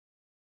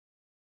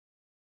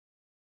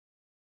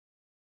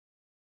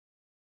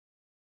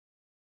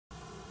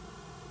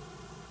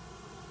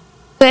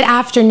Good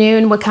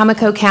afternoon,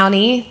 Wicomico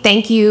County.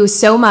 Thank you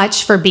so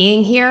much for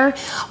being here,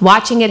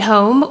 watching at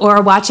home or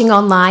watching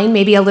online,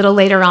 maybe a little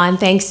later on,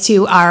 thanks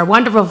to our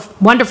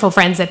wonderful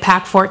friends at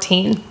PAC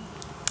 14.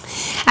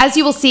 As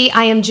you will see,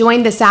 I am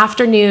joined this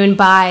afternoon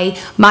by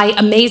my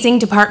amazing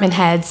department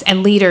heads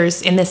and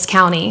leaders in this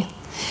county.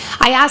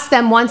 I ask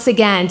them once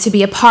again to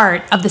be a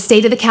part of the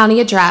State of the County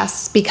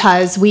address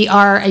because we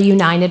are a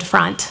united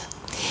front.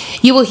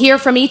 You will hear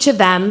from each of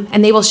them,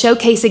 and they will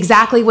showcase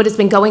exactly what has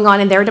been going on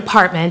in their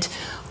department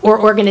or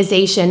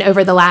organization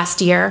over the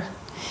last year.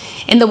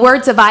 In the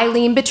words of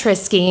Eileen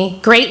Betrisky,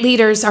 great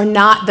leaders are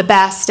not the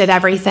best at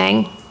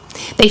everything.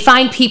 They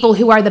find people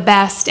who are the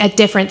best at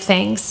different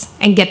things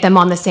and get them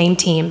on the same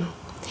team.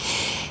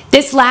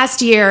 This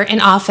last year in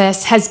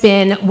office has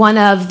been one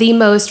of the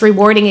most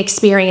rewarding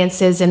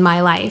experiences in my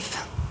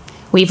life.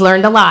 We've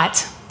learned a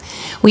lot.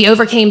 We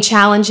overcame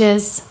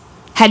challenges,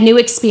 had new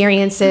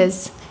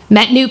experiences,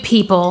 met new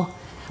people,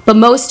 but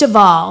most of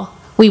all,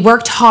 we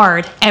worked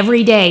hard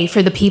every day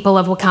for the people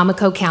of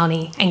Wicomico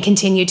County and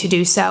continue to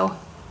do so.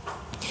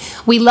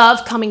 We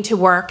love coming to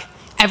work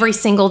every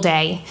single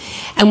day,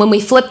 and when we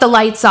flip the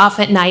lights off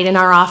at night in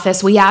our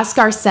office, we ask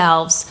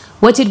ourselves,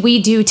 what did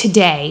we do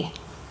today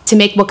to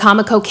make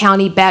Wicomico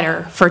County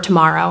better for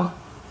tomorrow?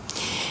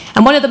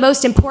 And one of the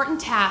most important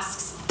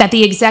tasks that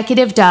the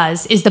executive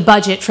does is the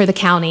budget for the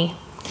county.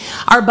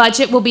 Our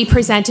budget will be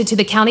presented to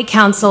the County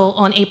Council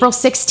on April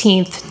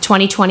 16th,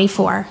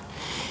 2024.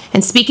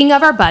 And speaking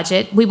of our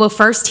budget, we will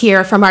first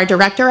hear from our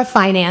Director of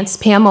Finance,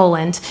 Pam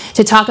Oland,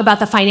 to talk about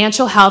the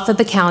financial health of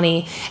the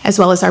county, as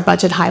well as our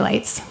budget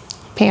highlights.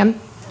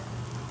 Pam?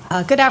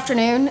 Good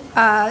afternoon.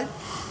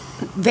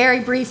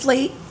 Very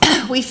briefly,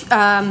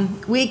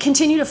 we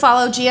continue to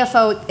follow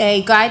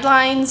GFOA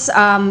guidelines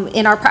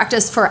in our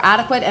practice for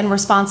adequate and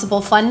responsible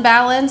fund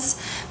balance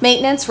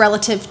maintenance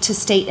relative to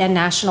state and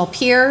national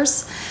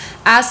peers.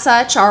 As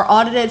such, our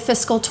audited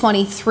fiscal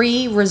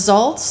 23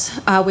 results,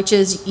 which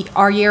is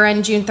our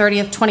year-end June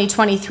 30th,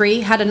 2023,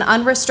 had an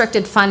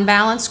unrestricted fund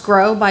balance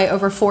grow by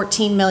over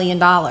 $14 million.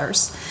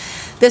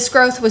 This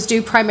growth was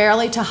due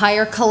primarily to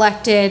higher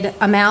collected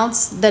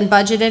amounts than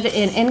budgeted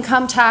in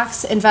income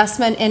tax,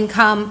 investment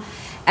income,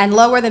 and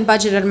lower than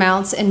budgeted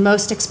amounts in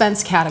most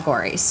expense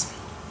categories.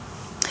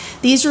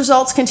 These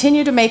results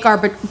continue to make our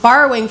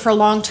borrowing for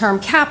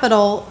long-term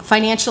capital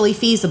financially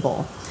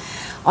feasible.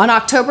 On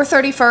October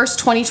 31st,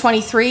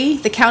 2023,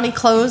 the county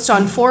closed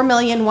on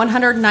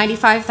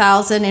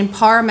 $4,195,000 in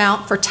par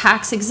amount for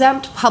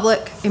tax-exempt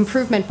public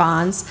improvement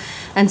bonds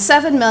and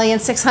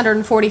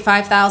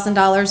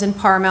 $7,645,000 in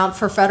par amount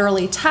for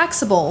federally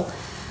taxable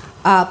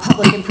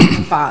public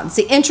improvement bonds.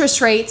 The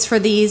interest rates for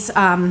these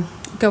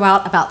go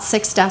out about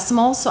 6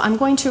 decimals, so I'm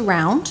going to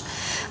round.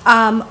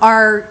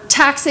 Our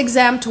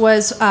tax-exempt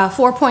was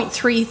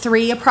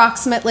 4.33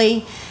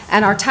 approximately,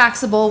 and our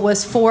taxable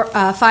was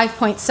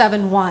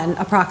 5.71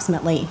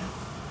 approximately.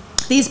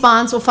 These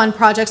bonds will fund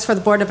projects for the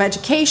Board of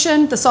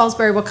Education, the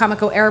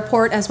Salisbury-Wicomico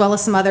Airport, as well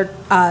as some other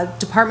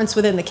departments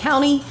within the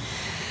county.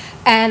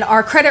 And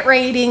our credit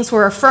ratings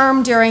were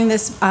affirmed during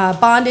this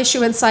bond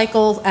issuance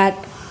cycle at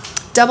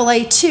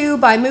AA2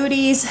 by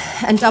Moody's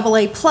and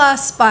AA+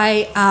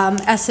 by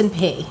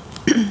S&P.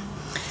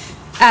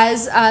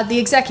 As the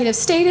executive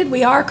stated,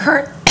 we are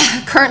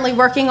currently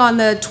working on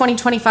the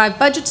 2025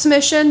 budget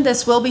submission.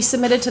 This will be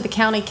submitted to the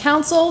County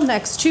Council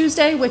next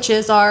Tuesday, which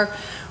is our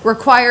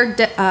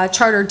required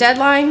charter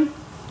deadline.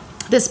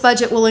 This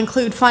budget will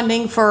include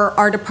funding for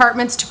our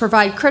departments to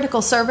provide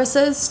critical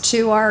services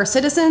to our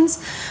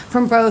citizens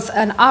from both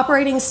an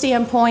operating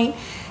standpoint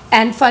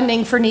and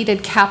funding for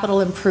needed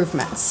capital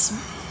improvements.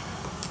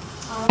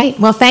 Right.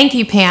 Well, thank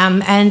you,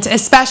 Pam, and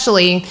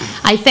especially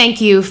I thank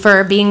you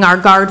for being our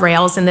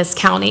guardrails in this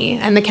county.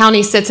 And the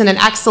county sits in an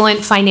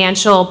excellent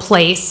financial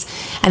place,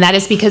 and that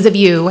is because of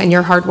you and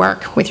your hard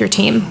work with your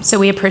team. So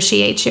we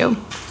appreciate you.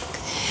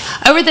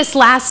 Over this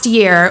last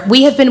year,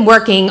 we have been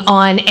working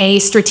on a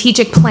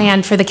strategic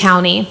plan for the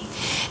county.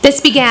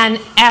 This began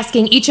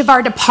asking each of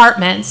our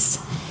departments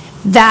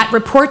that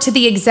report to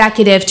the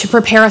executive to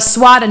prepare a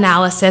SWOT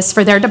analysis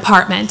for their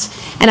department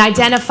and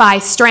identify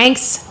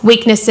strengths,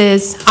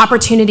 weaknesses,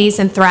 opportunities,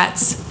 and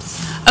threats.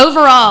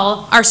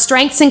 Overall, our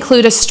strengths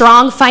include a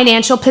strong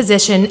financial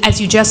position, as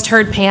you just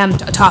heard Pam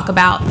talk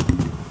about.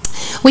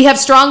 We have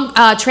strong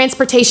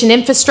transportation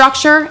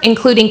infrastructure,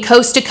 including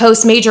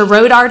coast-to-coast major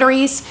road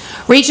arteries,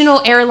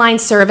 regional airline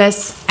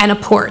service, and a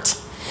port.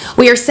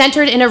 We are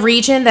centered in a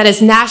region that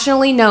is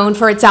nationally known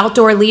for its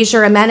outdoor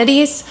leisure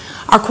amenities.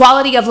 Our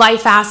quality of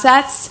life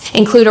assets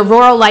include a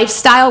rural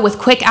lifestyle with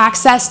quick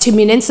access to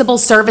municipal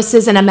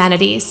services and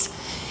amenities.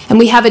 And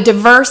we have a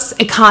diverse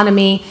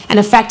economy and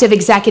effective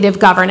executive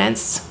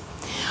governance.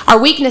 Our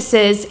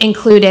weaknesses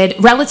included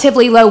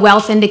relatively low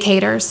wealth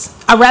indicators,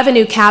 a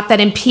revenue cap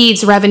that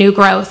impedes revenue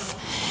growth,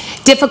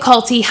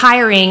 difficulty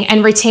hiring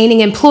and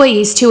retaining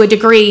employees to a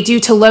degree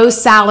due to low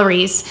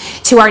salaries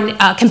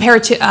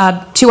compared to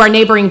our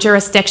neighboring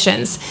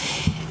jurisdictions,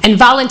 and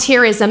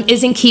volunteerism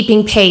isn't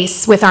keeping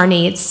pace with our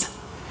needs.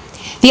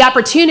 The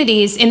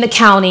opportunities in the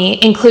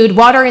county include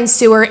water and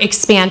sewer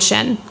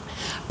expansion,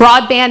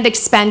 broadband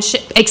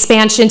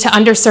expansion to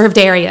underserved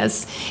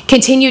areas,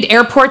 continued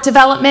airport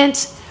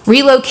development,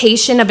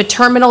 relocation of a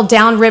terminal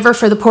downriver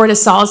for the Port of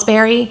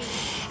Salisbury,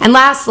 and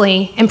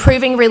lastly,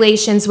 improving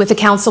relations with the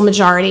council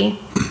majority.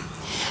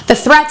 The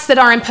threats that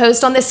are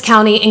imposed on this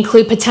county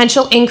include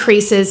potential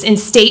increases in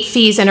state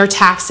fees and or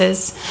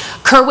taxes,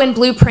 Kerwin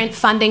Blueprint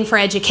funding for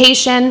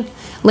education,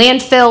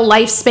 landfill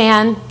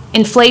lifespan,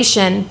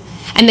 inflation,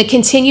 and the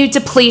continued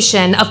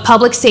depletion of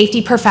public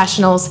safety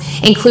professionals,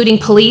 including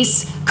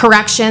police,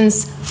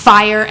 corrections,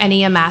 fire, and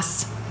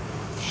EMS.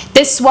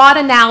 This SWOT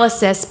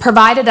analysis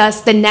provided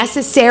us the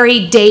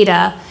necessary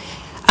data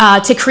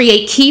to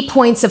create key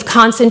points of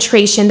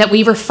concentration that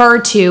we refer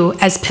to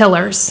as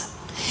pillars.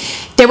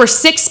 There were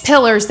 6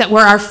 pillars that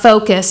were our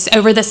focus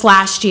over this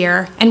last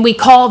year, and we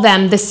call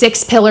them the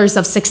 6 pillars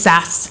of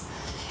success: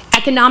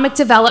 economic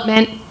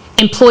development,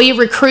 employee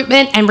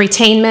recruitment and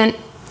retainment,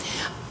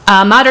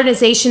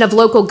 modernization of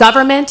local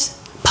government,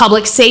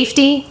 public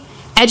safety,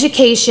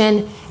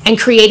 education, and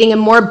creating a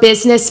more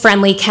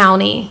business-friendly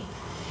county.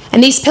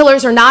 And these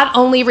pillars are not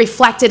only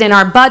reflected in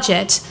our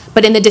budget,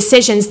 but in the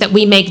decisions that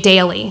we make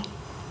daily.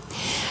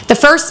 The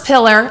first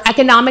pillar,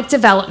 economic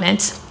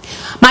development.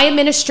 My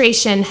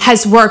administration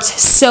has worked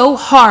so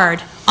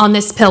hard on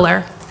this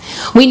pillar.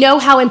 We know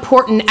how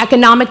important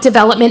economic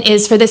development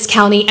is for this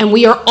county, and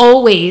we are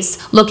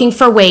always looking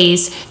for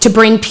ways to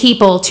bring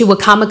people to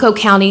Wicomico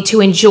County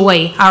to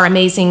enjoy our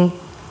amazing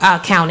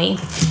county.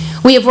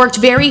 We have worked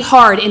very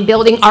hard in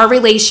building our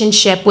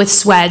relationship with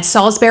SWED,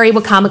 Salisbury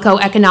Wicomico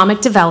Economic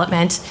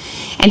Development,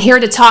 and here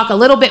to talk a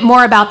little bit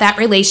more about that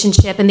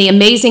relationship and the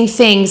amazing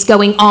things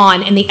going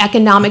on in the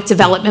economic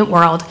development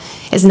world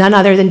is none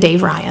other than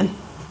Dave Ryan.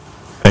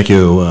 Thank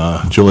you,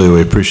 Julia.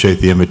 We appreciate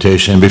the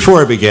invitation.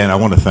 Before I begin, I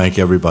want to thank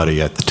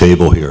everybody at the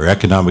table here.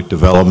 Economic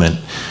development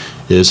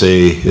is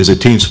a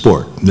team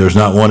sport. There's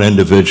not one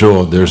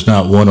individual, there's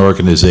not one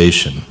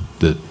organization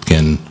that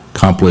can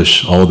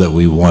accomplish all that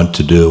we want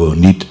to do or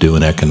need to do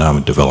in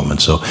economic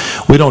development. So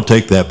we don't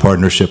take that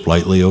partnership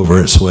lightly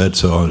over at SWED.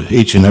 So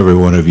each and every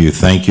one of you,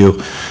 thank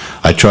you.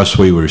 I trust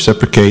we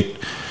reciprocate.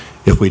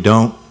 If we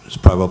don't, it's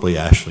probably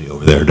Ashley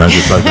over there. Not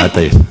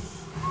they.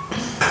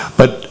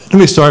 But let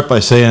me start by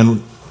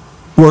saying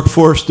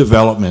workforce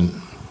development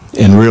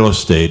and real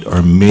estate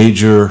are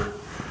major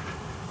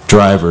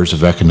drivers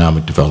of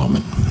economic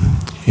development.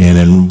 And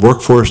in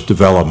workforce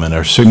development,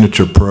 our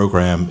signature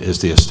program is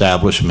the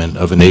establishment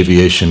of an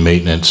aviation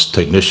maintenance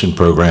technician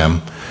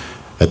program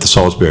at the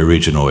Salisbury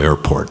Regional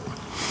Airport.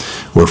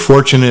 We're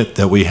fortunate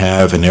that we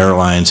have an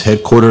airlines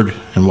headquartered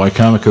in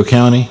Wicomico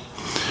County.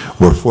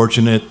 We're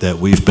fortunate that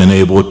we've been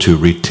able to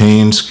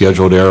retain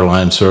scheduled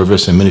airline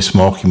service, and many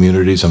small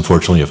communities,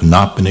 unfortunately, have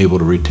not been able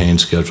to retain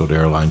scheduled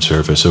airline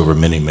service over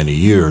many, many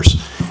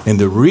years. And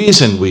the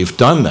reason we've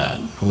done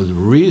that,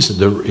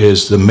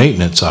 is the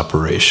maintenance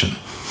operation.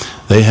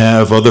 They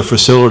have other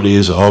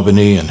facilities,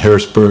 Albany and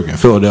Harrisburg and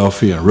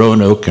Philadelphia and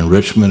Roanoke and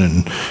Richmond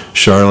and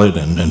Charlotte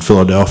and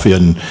Philadelphia.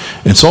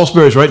 And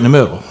Salisbury is right in the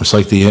middle. It's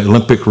like the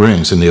Olympic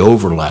rings and the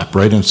overlap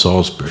right in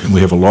Salisbury. And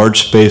we have a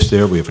large space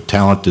there. We have a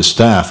talented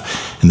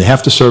staff. And they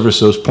have to service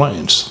those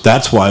planes.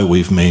 That's why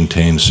we've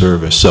maintained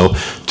service. So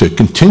to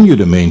continue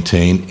to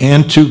maintain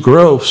and to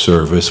grow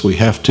service, we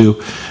have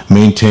to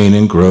maintain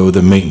and grow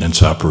the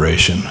maintenance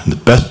operation. And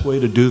the best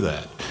way to do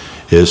that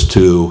is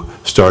to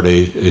start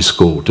a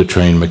school to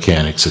train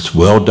mechanics. It's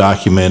well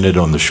documented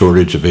on the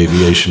shortage of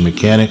aviation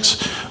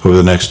mechanics over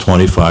the next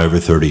 25 or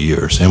 30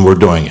 years, and we're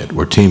doing it.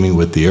 We're teaming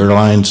with the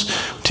airlines,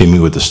 teaming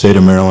with the state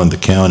of Maryland, the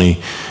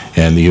county,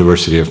 and the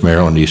University of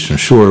Maryland Eastern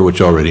Shore, which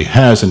already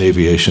has an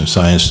aviation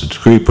science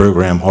degree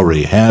program,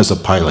 already has a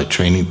pilot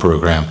training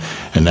program,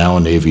 and now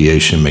an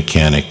aviation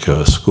mechanic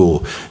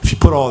school. If you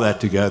put all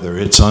that together,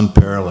 it's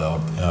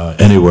unparalleled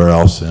anywhere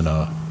else in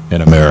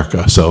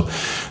America. So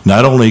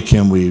not only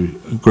can we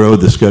grow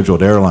the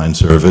scheduled airline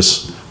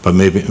service, but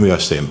maybe I'll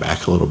stand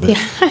back a little bit,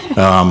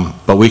 yeah.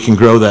 But we can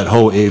grow that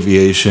whole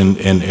aviation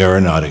and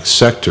aeronautics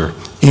sector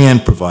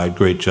and provide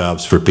great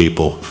jobs for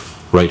people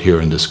right here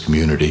in this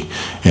community,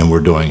 and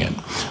we're doing it.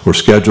 We're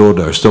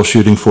still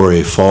shooting for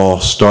a fall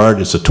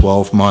start. It's a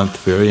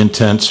 12-month, very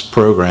intense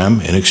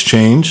program in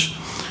exchange.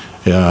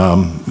 You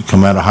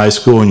come out of high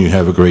school and you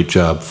have a great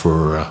job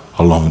for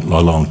a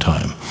long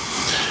time.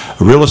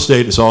 Real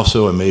estate is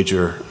also a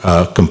major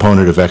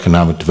component of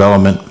economic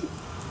development,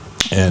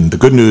 and the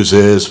good news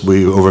is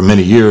over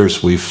many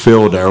years we've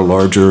filled our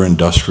larger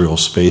industrial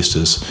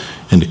spaces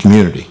in the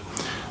community.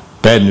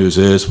 Bad news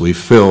is we've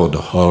filled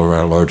all of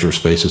our larger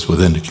spaces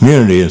within the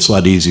community, and it's a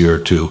lot easier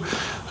to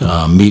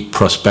meet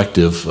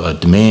prospective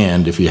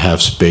demand if you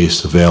have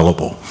space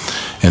available.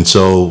 And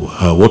so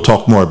we'll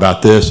talk more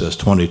about this as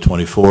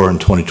 2024 and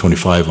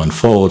 2025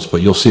 unfolds,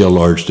 but you'll see a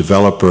large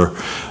developer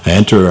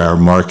enter our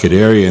market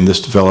area, and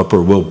this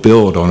developer will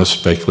build on a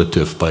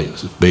speculative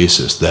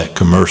basis, that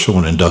commercial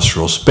and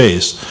industrial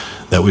space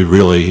that we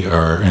really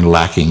are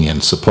lacking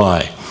in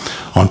supply.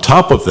 On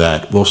top of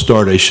that, we'll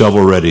start a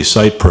shovel-ready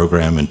site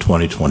program in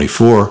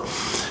 2024.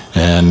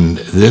 And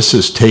this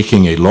is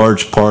taking a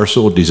large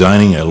parcel,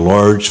 designing a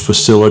large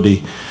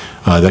facility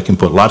that can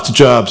put lots of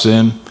jobs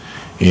in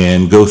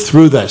and go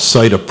through that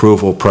site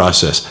approval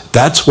process.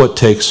 That's what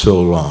takes so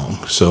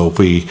long. So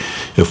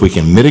if we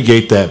can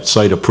mitigate that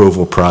site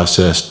approval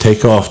process,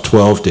 take off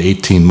 12 to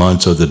 18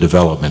 months of the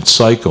development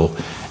cycle,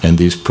 and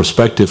these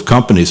prospective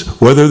companies,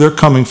 whether they're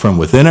coming from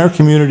within our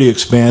community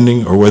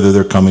expanding or whether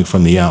they're coming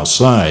from the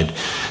outside,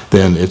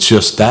 then it's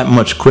just that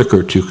much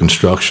quicker to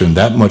construction,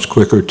 that much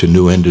quicker to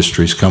new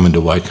industries coming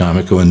to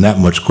Wicomico, and that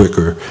much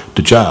quicker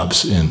to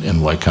jobs in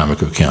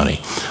Wicomico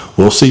County.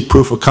 We'll see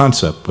proof of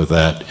concept with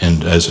that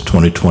and as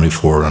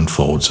 2024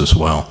 unfolds as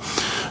well.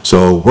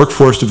 So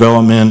workforce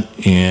development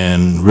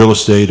and real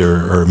estate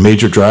are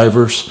major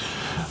drivers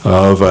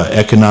of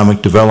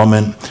economic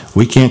development.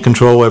 We can't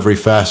control every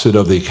facet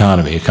of the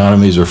economy.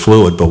 Economies are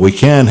fluid, but we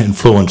can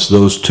influence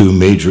those two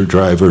major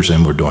drivers,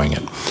 and we're doing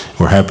it.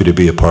 We're happy to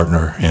be a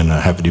partner and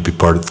happy to be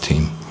part of the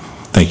team.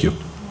 Thank you.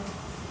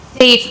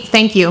 Dave,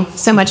 thank you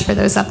so much for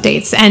those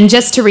updates. And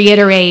just to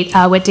reiterate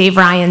what Dave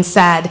Ryan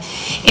said,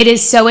 it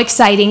is so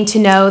exciting to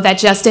know that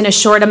just in a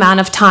short amount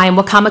of time,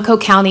 Wicomico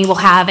County will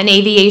have an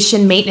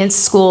aviation maintenance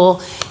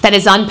school that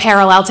is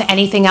unparalleled to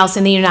anything else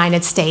in the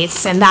United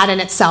States. And that in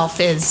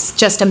itself is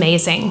just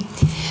amazing.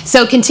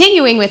 So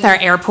continuing with our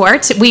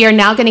airport, we are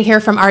now going to hear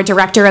from our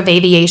Director of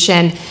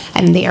Aviation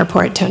and the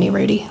airport, Tony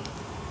Rudy.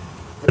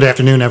 Good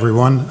afternoon,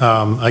 everyone.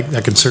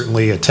 I can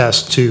certainly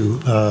attest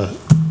to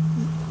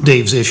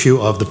Dave's issue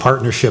of the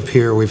partnership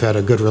here. We've had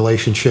a good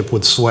relationship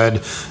with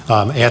SWED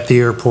at the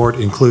airport,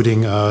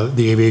 including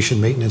the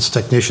Aviation Maintenance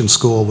Technician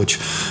School, which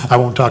I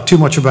won't talk too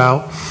much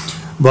about.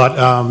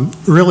 But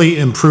really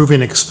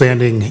improving,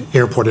 expanding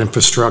airport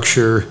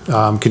infrastructure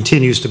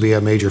continues to be a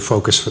major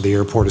focus for the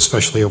airport,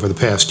 especially over the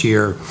past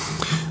year.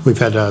 We've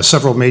had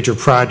several major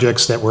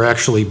projects that were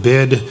actually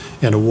bid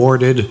and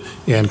awarded,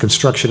 and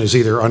construction is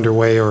either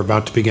underway or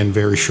about to begin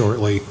very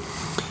shortly.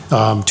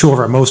 Two of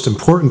our most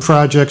important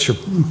projects, you're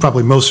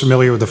probably most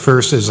familiar with. The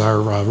first is our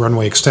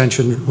runway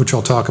extension, which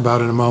I'll talk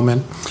about in a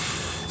moment,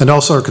 and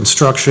also our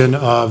construction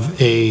of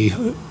a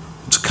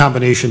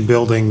combination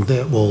building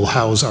that will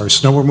house our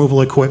snow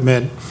removal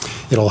equipment.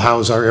 It'll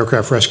house our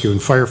aircraft rescue and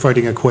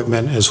firefighting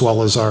equipment, as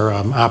well as our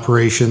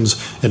operations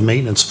and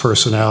maintenance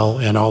personnel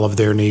and all of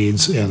their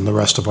needs and the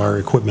rest of our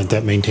equipment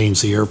that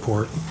maintains the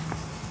airport.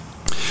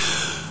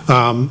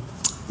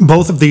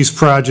 Both of these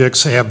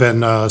projects have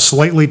been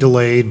slightly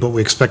delayed, but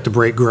we expect to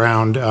break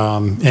ground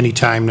any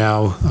time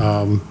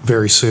now,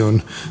 very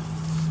soon.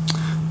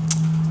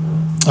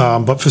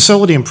 But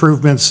facility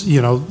improvements,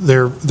 you know,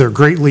 they're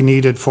greatly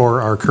needed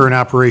for our current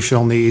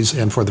operational needs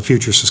and for the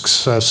future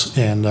success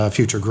and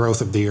future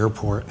growth of the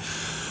airport.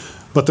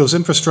 But those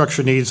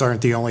infrastructure needs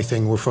aren't the only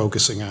thing we're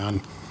focusing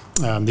on.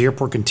 The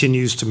airport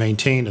continues to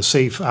maintain a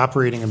safe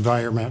operating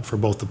environment for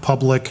both the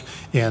public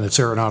and its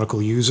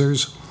aeronautical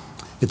users.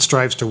 It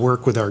strives to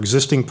work with our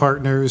existing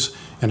partners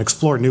and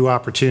explore new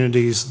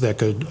opportunities that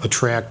could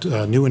attract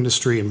new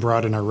industry and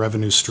broaden our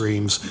revenue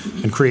streams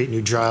and create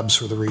new jobs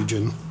for the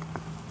region.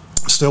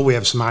 Still, we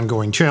have some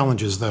ongoing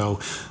challenges,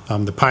 though.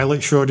 The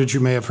pilot shortage you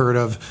may have heard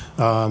of,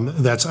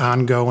 that's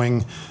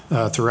ongoing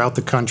throughout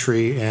the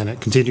country, and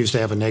it continues to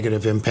have a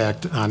negative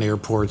impact on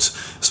airports,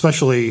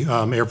 especially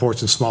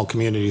airports in small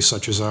communities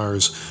such as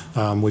ours.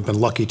 We've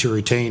been lucky to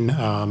retain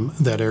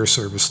that air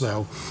service,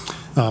 though.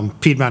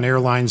 Piedmont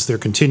Airlines, they're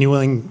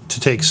continuing to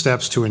take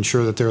steps to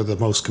ensure that they're the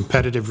most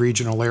competitive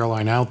regional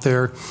airline out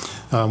there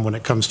when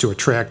it comes to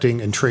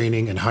attracting and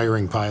training and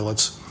hiring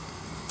pilots.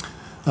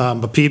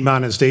 But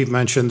Piedmont, as Dave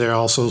mentioned, they're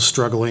also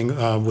struggling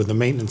with the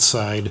maintenance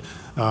side,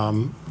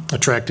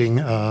 attracting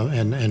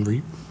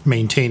and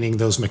maintaining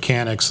those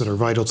mechanics that are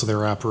vital to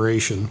their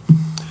operation.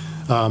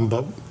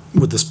 But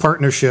with this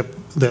partnership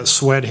that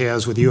SWED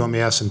has with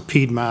UMS and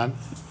Piedmont,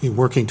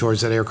 working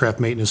towards that aircraft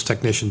maintenance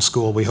technician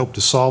school, we hope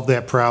to solve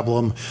that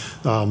problem,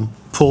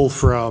 pull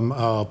from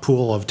a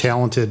pool of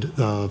talented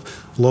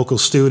local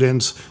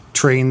students,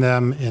 train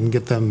them, and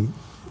get them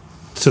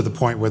to the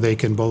point where they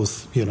can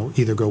both, you know,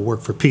 either go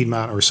work for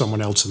Piedmont or someone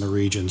else in the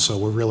region. So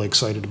we're really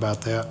excited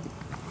about that.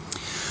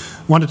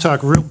 I want to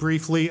talk real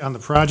briefly on the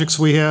projects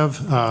we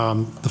have.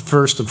 The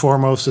first and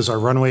foremost is our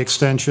runway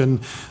extension.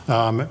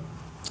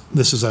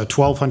 This is a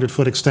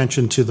 1,200-foot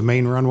extension to the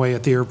main runway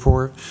at the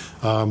airport.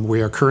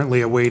 We are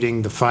currently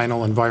awaiting the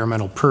final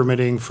environmental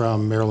permitting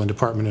from Maryland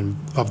Department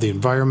of the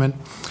Environment,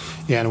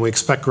 and we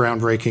expect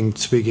groundbreaking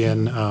to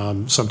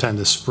begin sometime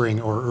this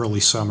spring or early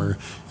summer,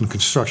 and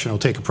construction will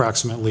take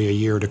approximately a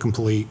year to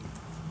complete.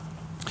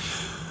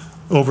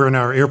 Over in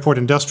our airport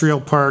industrial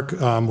park,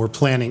 we're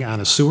planning on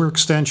a sewer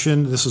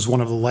extension. This is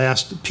one of the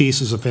last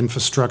pieces of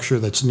infrastructure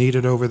that's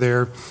needed over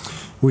there.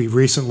 We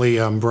recently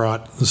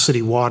brought the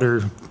city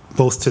water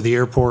both to the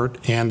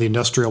airport and the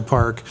industrial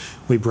park.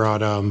 We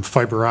brought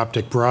fiber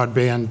optic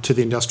broadband to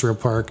the industrial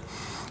park,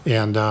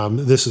 and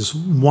this is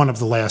one of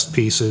the last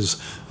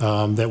pieces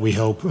that we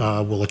hope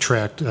will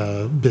attract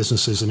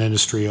businesses and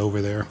industry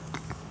over there.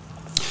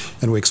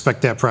 And we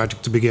expect that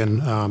project to begin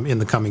in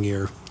the coming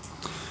year.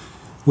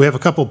 We have a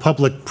couple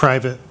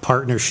public-private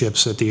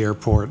partnerships at the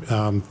airport.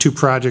 2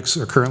 projects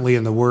are currently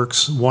in the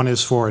works. One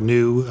is for a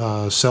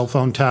new cell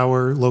phone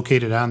tower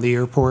located on the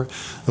airport.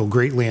 It will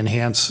greatly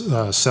enhance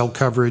cell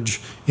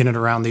coverage in and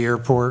around the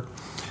airport.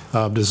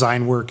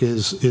 Design work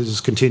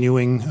is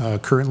continuing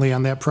currently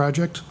on that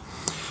project.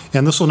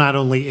 And this will not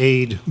only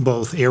aid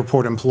both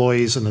airport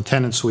employees and the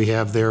tenants we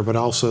have there, but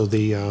also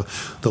the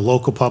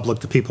local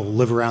public, the people who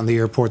live around the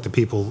airport, the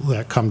people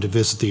that come to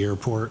visit the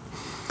airport.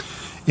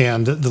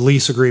 And the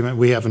lease agreement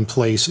we have in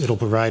place, it'll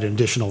provide an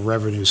additional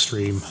revenue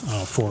stream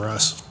for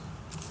us.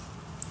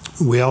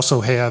 We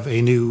also have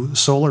a new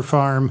solar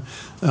farm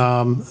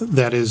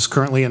that is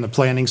currently in the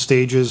planning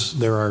stages.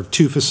 There are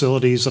 2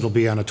 facilities that'll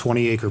be on a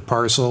 20-acre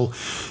parcel,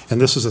 and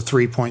this is a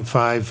 3.5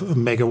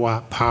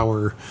 megawatt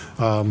power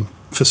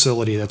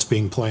facility that's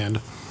being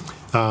planned.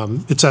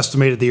 It's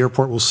estimated the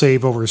airport will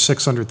save over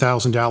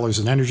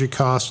 $600,000 in energy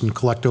costs and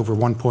collect over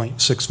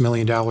 $1.6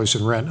 million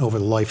in rent over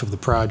the life of the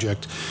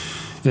project.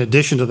 In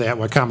addition to that,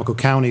 Wicomico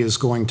County is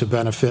going to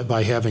benefit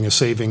by having a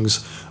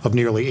savings of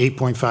nearly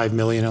 $8.5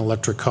 million in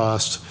electric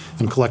costs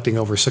and collecting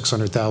over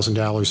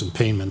 $600,000 in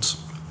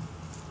payments.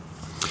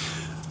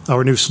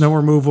 Our new snow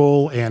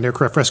removal and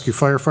aircraft rescue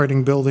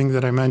firefighting building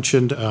that I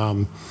mentioned,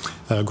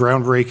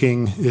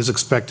 groundbreaking is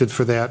expected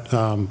for that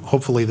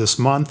hopefully this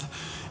month,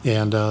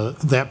 and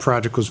that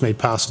project was made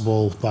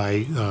possible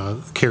by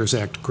CARES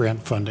Act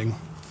grant funding.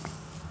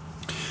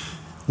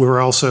 We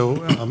were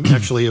also,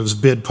 actually, it was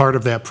bid part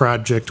of that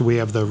project. We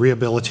have the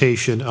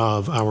rehabilitation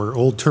of our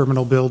old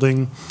terminal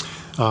building,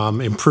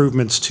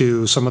 improvements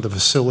to some of the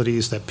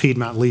facilities that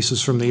Piedmont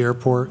leases from the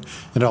airport,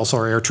 and also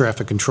our air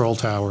traffic control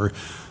tower.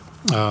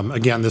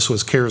 Again, this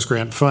was CARES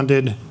grant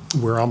funded.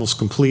 We're almost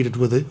completed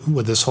with it,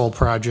 with this whole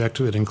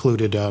project. It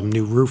included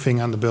new roofing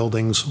on the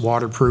buildings,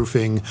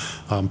 waterproofing,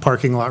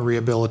 parking lot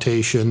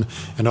rehabilitation,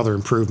 and other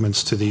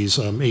improvements to these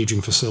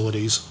aging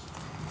facilities.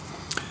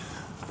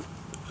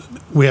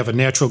 We have a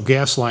natural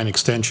gas line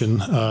extension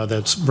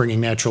that's bringing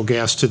natural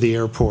gas to the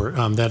airport.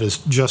 That is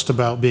just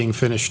about being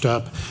finished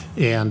up,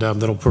 and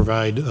that'll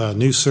provide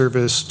new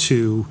service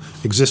to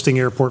existing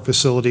airport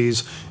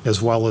facilities,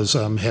 as well as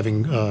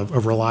having a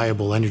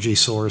reliable energy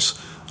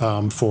source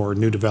for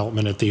new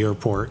development at the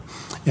airport.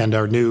 And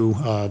our new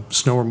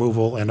snow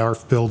removal and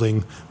ARF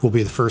building will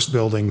be the first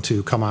building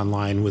to come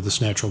online with this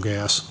natural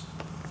gas.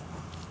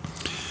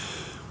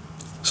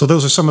 So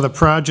those are some of the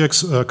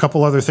projects. A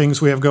couple other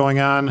things we have going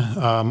on.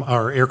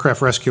 Our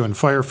aircraft rescue and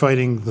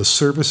firefighting, the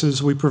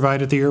services we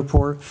provide at the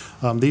airport.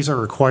 These are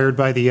required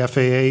by the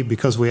FAA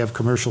because we have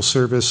commercial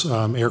service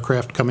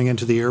aircraft coming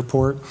into the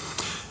airport.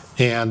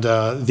 And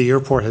the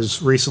airport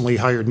has recently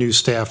hired new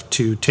staff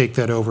to take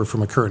that over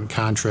from a current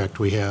contract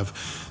we have.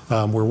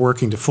 We're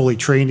working to fully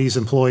train these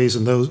employees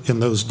in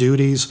those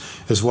duties,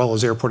 as well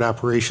as airport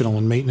operational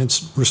and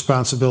maintenance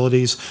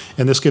responsibilities.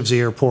 And this gives the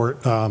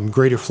airport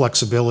greater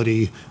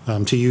flexibility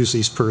to use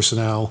these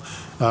personnel.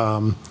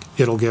 We'll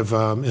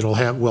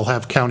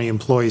have county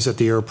employees at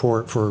the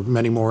airport for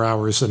many more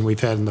hours than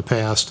we've had in the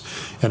past,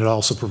 and it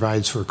also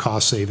provides for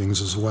cost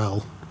savings as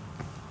well.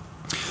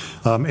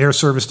 Air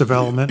service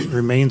development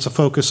remains a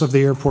focus of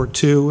the airport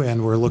too,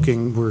 and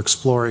we're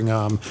exploring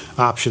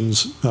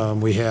options.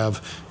 We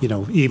have,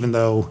 even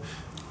though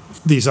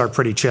these are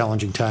pretty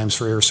challenging times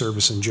for air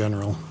service in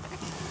general.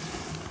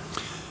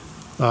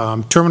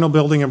 Terminal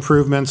building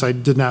improvements, I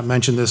did not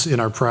mention this in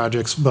our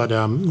projects, but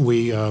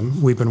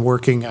we've been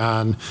working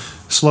on,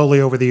 slowly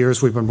over the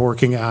years, we've been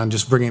working on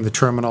just bringing the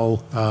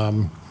terminal,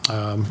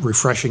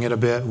 refreshing it a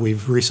bit.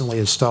 We've recently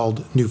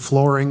installed new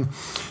flooring.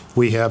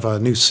 We have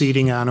new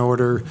seating on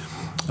order,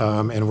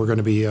 and we're going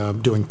to be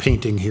doing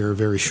painting here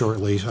very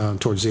shortly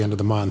towards the end of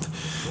the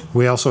month.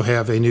 We also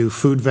have a new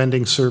food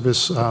vending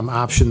service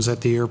options at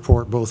the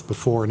airport, both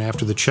before and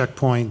after the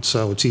checkpoint,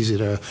 so it's easy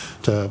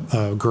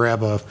to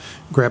grab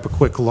a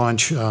quick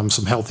lunch,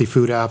 some healthy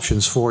food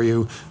options for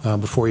you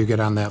before you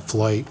get on that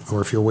flight, or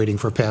if you're waiting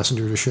for a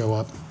passenger to show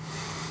up.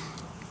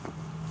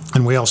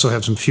 And we also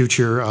have some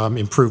future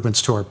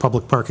improvements to our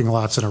public parking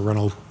lots and our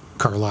rental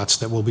car lots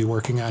that we'll be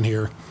working on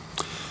here.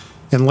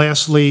 And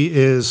lastly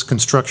is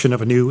construction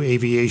of a new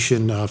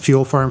aviation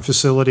fuel farm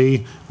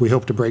facility. We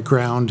hope to break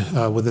ground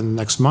within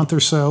the next month or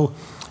so.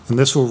 And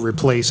this will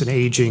replace an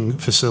aging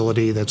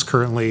facility that's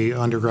currently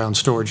underground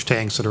storage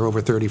tanks that are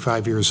over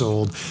 35 years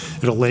old.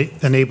 It'll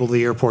enable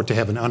the airport to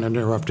have an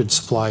uninterrupted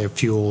supply of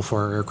fuel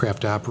for our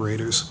aircraft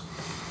operators.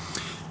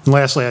 And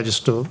lastly, I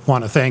just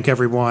want to thank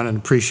everyone and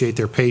appreciate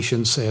their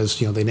patience as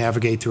they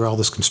navigate through all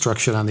this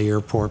construction on the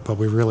airport, but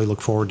we really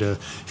look forward to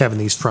having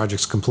these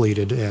projects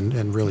completed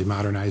and really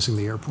modernizing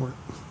the airport.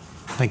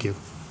 Thank you.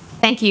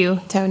 Thank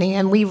you, Tony,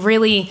 and we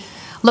really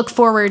look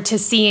forward to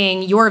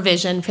seeing your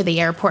vision for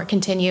the airport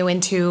continue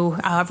into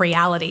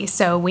reality.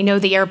 So we know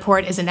the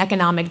airport is an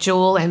economic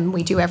jewel, and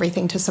we do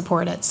everything to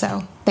support it,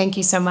 so thank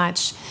you so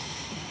much.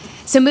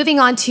 So moving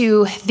on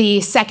to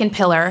the second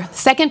pillar.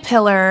 Second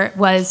pillar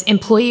was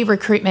employee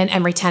recruitment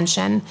and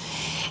retention.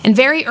 And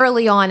very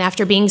early on,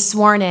 after being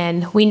sworn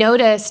in, we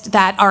noticed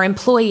that our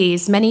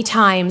employees many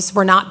times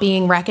were not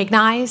being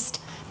recognized,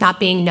 not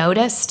being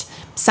noticed.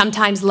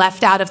 sometimes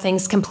left out of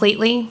things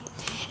completely.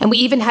 And we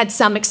even had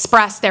some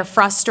express their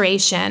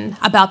frustration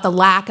about the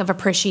lack of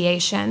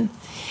appreciation.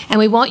 And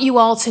we want you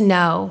all to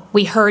know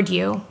we heard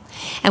you.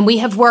 And we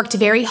have worked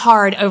very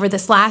hard over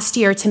this last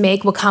year to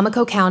make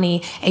Wicomico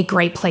County a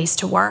great place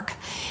to work.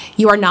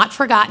 You are not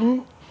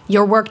forgotten.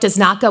 Your work does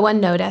not go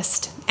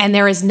unnoticed. And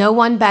there is no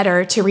one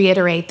better to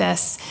reiterate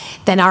this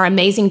than our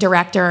amazing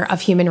Director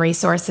of Human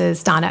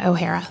Resources, Donna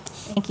O'Hara.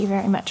 Thank you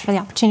very much for the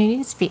opportunity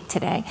to speak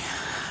today.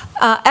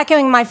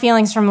 Echoing my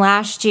feelings from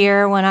last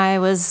year when I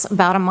was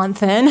about a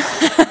month in,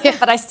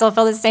 but I still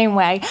feel the same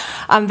way.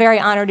 I'm very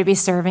honored to be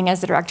serving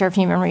as the Director of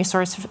Human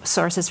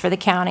Resources for the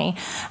county,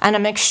 and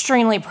I'm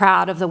extremely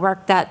proud of the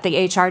work that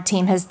the HR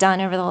team has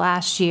done over the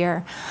last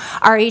year.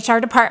 Our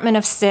HR department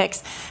of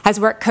 6 has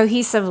worked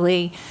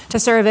cohesively to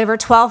serve over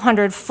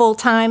 1,200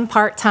 full-time,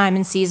 part-time,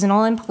 and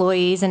seasonal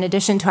employees, in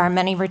addition to our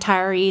many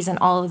retirees and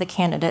all of the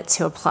candidates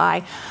who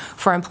apply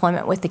for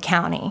employment with the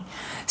county.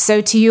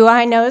 So to you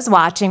I know is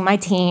watching, my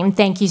team,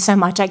 thank you so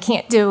much. I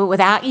can't do it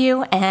without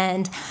you,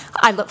 and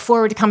I look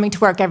forward to coming to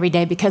work every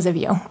day because of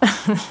you.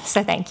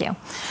 So thank you.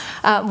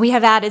 We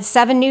have added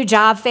 7 new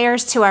job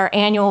fairs to our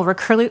annual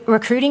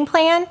recruiting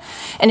plan.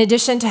 In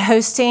addition to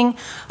hosting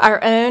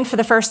our own for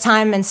the first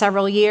time in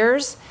several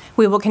years,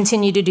 we will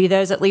continue to do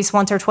those at least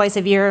once or twice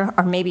a year,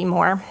 or maybe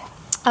more.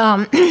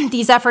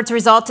 These efforts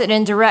resulted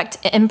in direct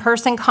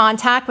in-person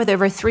contact with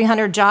over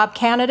 300 job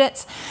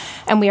candidates,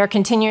 and we are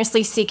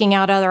continuously seeking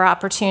out other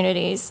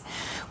opportunities.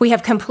 We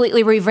have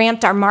completely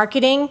revamped our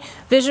marketing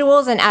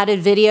visuals and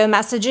added video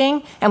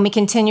messaging, and we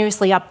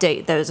continuously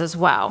update those as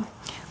well.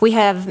 We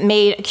have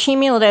made a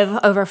cumulative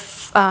over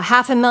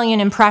 500,000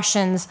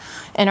 impressions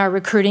in our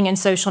recruiting and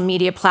social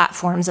media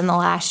platforms in the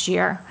last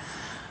year.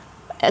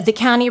 The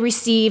county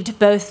received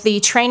both the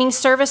Training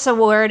Service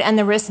Award and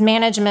the Risk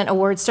Management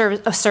Award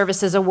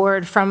Services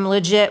Award from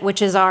Legit,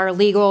 which is our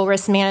legal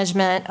risk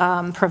management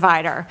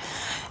provider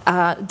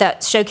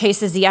that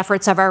showcases the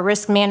efforts of our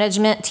risk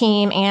management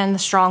team and the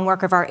strong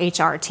work of our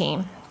HR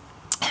team.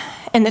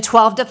 In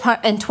 12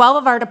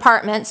 of our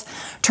departments,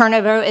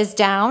 turnover is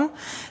down.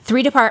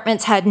 3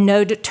 departments had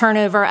no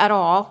turnover at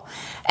all.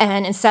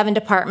 And in 7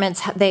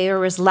 departments, there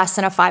was less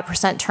than a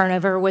 5%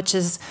 turnover, which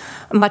is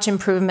a much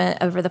improvement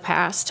over the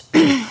past.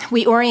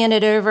 We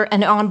oriented over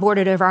and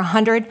onboarded over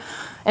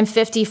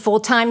 150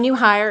 full-time new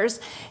hires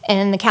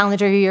in the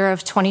calendar year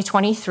of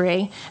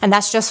 2023. And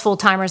that's just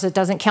full-timers. It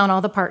doesn't count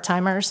all the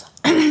part-timers.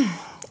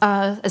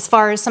 As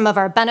far as some of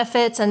our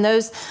benefits and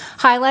those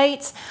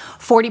highlights,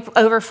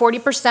 over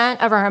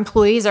 40% of our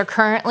employees are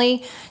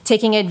currently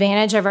taking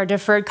advantage of our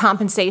deferred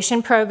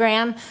compensation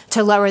program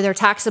to lower their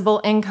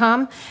taxable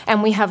income,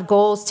 and we have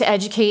goals to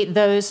educate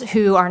those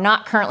who are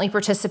not currently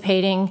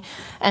participating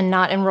and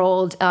not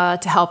enrolled to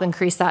help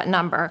increase that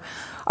number.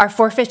 Our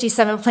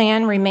 457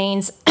 plan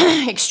remains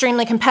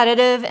extremely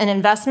competitive in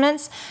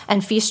investments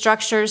and fee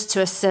structures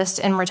to assist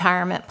in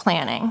retirement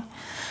planning.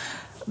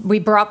 We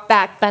brought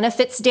back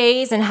benefits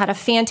days and had a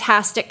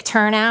fantastic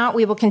turnout.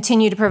 We will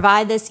continue to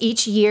provide this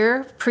each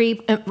year,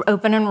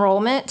 pre-open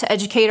enrollment, to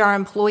educate our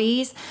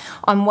employees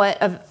on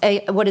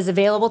what is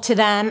available to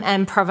them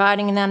and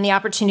providing them the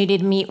opportunity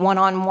to meet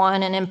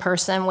one-on-one and in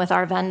person with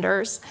our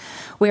vendors.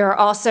 We are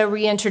also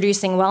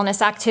reintroducing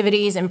wellness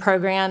activities and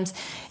programs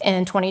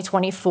in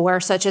 2024,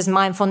 such as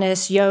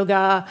mindfulness,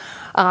 yoga,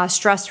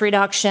 stress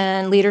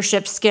reduction,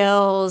 leadership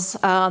skills.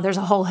 There's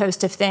a whole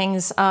host of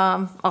things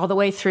all the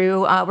way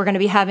through. We're going to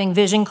be having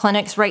vision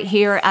clinics right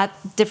here at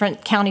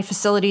different county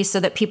facilities so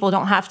that people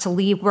don't have to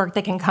leave work.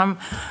 They can come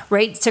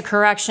right to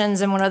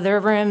corrections in one of their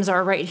rooms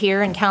or right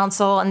here in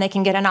council, and they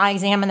can get an eye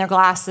exam and their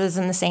glasses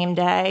in the same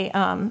day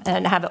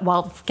and have it,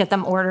 get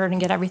them ordered and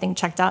get everything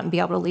checked out and be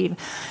able to leave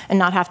and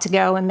not have to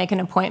go and make an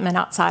appointment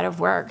outside of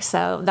work.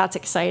 So that's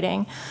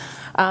exciting.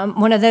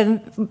 One of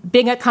the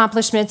big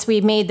accomplishments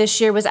we made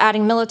this year was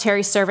adding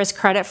military service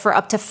credit for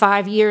up to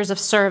 5 years of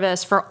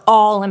service for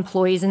all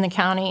employees in the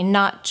county,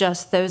 not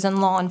just those in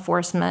law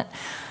enforcement.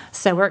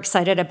 So we're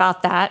excited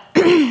about that.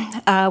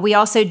 We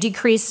also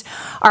decreased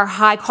our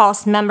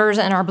high-cost members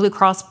in our Blue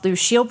Cross Blue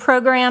Shield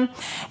program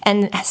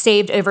and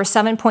saved over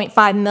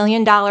 $7.5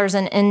 million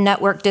in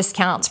in-network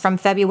discounts from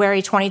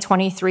February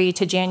 2023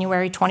 to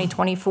January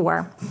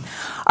 2024.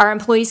 Our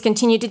employees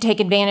continue to take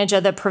advantage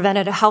of the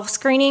preventative health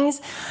screenings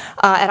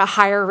at a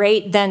higher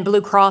rate than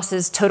Blue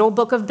Cross's total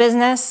book of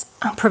business.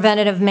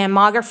 Preventative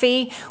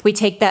mammography, we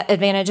take that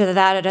advantage of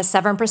that at a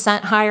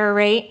 7% higher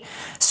rate.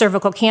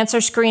 Cervical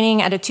cancer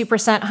screening at a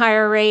 2%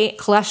 higher rate.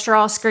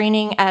 Cholesterol screening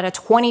at a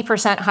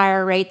 20%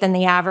 higher rate than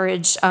the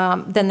average,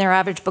 than their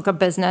average book of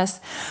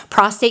business.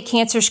 Prostate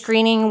cancer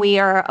screening, we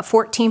are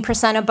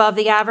 14% above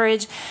the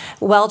average.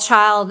 Well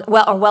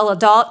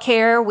adult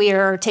care, we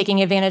are taking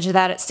advantage of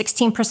that at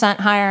 16%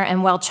 higher,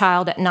 and well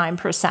child at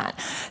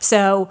 9%.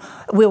 So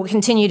we will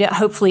continue to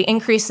hopefully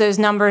increase those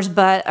numbers,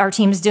 but our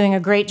team is doing a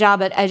great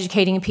job at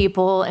educating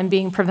people and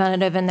being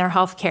preventative in their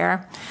health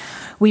care.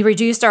 We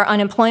reduced our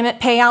unemployment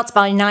payouts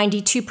by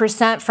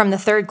 92% from the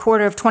third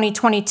quarter of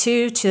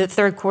 2022 to the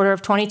third quarter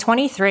of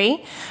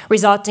 2023,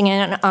 resulting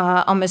in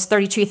almost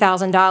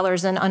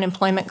 $32,000 in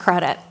unemployment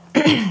credit.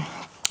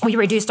 We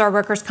reduced our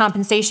workers'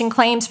 compensation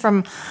claims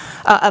by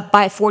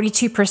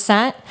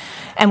 42%,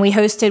 and we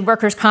hosted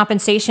workers'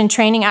 compensation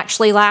training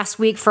actually last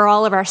week for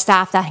all of our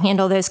staff that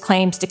handle those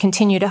claims to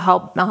continue to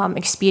help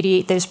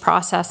expedite those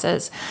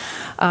processes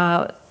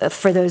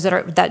for those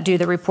that do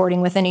the reporting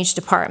within each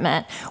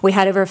department. We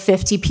had over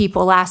 50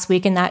 people last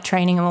week in that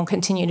training, and we'll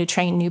continue to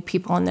train new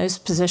people in those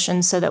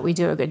positions so that we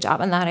do a good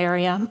job in that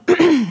area.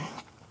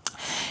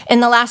 In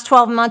the last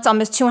 12 months,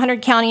 almost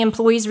 200 county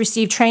employees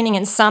received training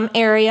in some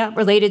area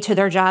related to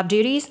their job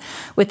duties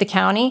with the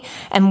county,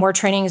 and more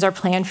trainings are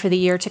planned for the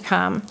year to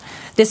come.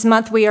 This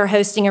month, we are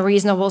hosting a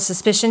reasonable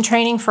suspicion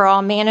training for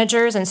all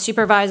managers and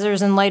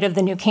supervisors in light of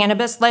the new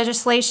cannabis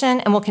legislation,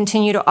 and will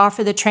continue to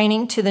offer the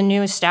training to the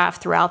new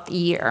staff throughout the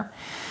year.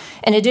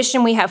 In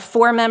addition, we have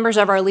 4 members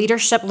of our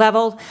leadership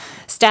level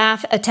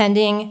staff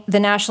attending the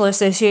National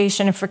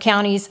Association for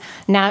Counties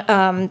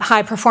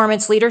High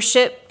Performance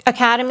Leadership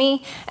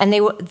Academy, and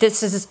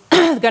this is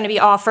going to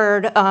be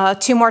offered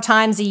 2 more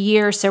times a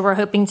year, so we're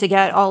hoping to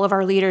get all of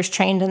our leaders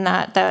trained in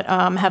that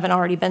haven't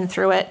already been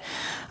through it,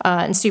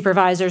 and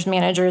supervisors,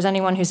 managers,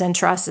 anyone who's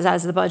interested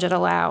as the budget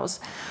allows.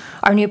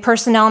 Our new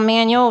personnel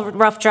manual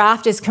rough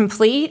draft is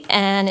complete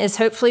and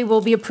hopefully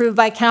will be approved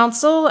by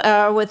council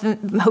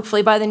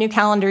hopefully by the new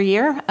calendar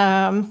year.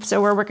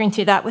 So we're working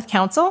through that with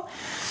council.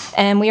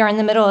 And we are in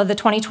the middle of the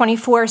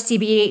 2024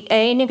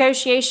 CBA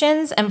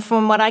negotiations. And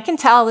from what I can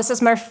tell, this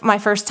is my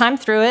first time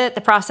through it.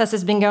 The process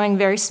has been going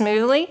very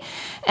smoothly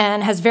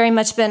and has very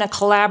much been a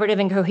collaborative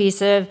and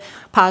cohesive,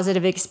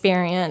 positive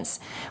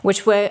experience,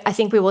 which I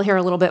think we will hear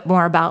a little bit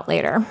more about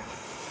later.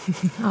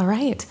 All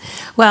right.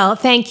 Well,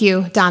 thank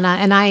you, Donna,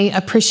 and I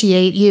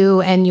appreciate you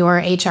and your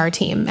HR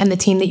team and the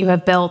team that you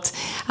have built.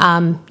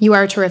 You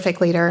are a terrific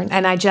leader,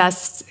 and I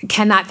just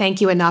cannot thank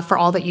you enough for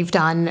all that you've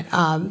done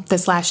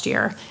this last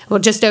year. Well,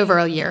 just over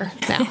a year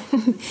now.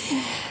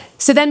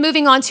 So then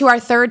moving on to our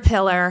third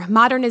pillar,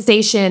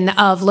 modernization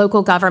of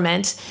local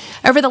government.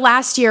 Over the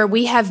last year,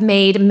 we have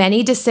made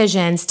many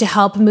decisions to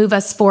help move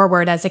us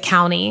forward as a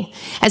county,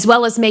 as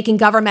well as making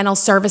governmental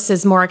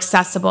services more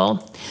accessible.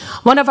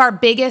 One of our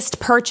biggest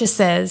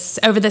purchases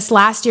over this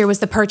last year was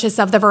the purchase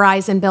of the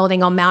Verizon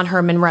building on Mount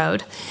Herman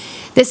Road.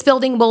 This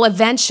building will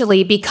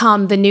eventually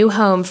become the new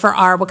home for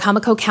our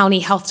Wicomico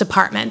County Health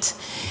Department.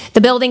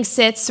 The building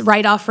sits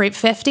right off Route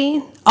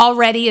 50,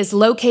 already is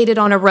located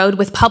on a road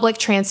with public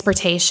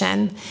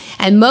transportation,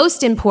 and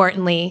most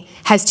importantly,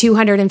 has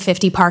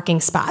 250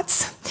 parking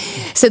spots.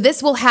 So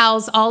this will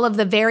house all of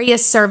the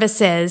various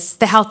services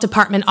the health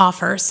department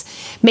offers,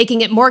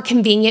 making it more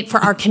convenient for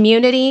our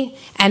community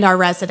and our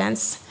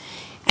residents.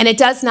 And it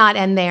does not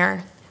end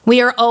there. We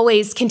are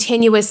always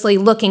continuously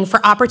looking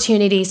for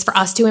opportunities for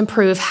us to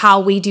improve how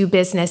we do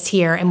business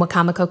here in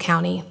Wicomico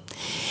County.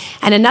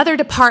 And another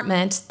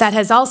department that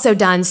has also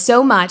done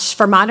so much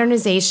for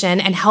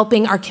modernization and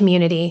helping our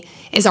community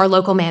is our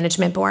local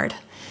management board.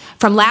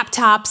 From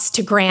laptops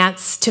to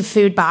grants to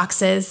food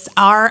boxes,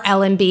 our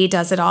LMB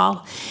does it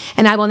all.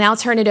 And I will now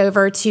turn it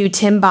over to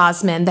Tim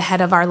Bosman, the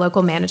head of our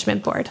local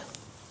management board.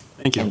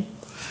 Thank you.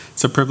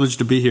 It's a privilege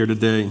to be here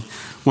today.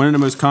 One of the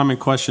most common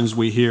questions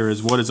we hear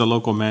is, what is a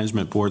local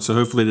management board? So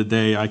hopefully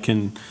today I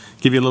can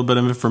give you a little bit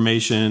of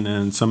information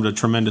and some of the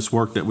tremendous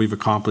work that we've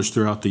accomplished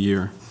throughout the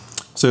year.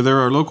 So there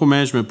are local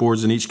management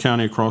boards in each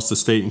county across the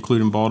state,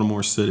 including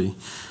Baltimore City.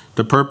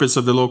 The purpose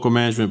of the local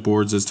management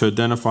boards is to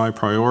identify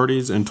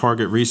priorities and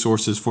target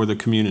resources for the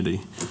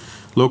community.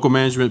 Local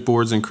management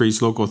boards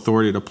increase local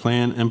authority to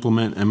plan,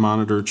 implement, and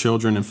monitor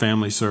children and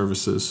family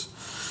services.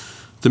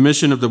 The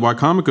mission of the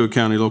Wicomico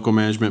County Local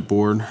Management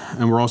Board,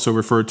 and we're also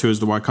referred to as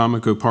the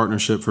Wicomico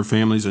Partnership for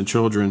Families and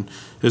Children,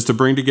 is to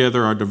bring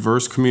together our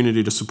diverse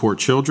community to support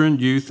children,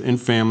 youth, and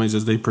families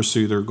as they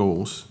pursue their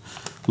goals.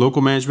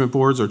 Local management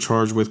boards are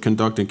charged with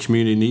conducting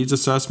community needs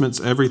assessments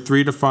every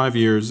 3 to 5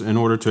 years in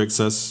order to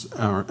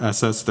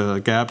assess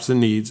the gaps and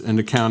needs in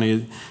the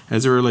county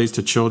as it relates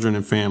to children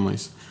and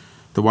families.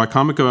 The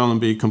Wicomico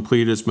LMB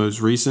completed its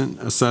most recent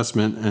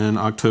assessment in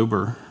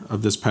October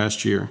of this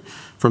past year.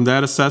 From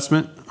that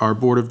assessment, our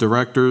board of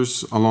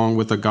directors, along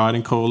with a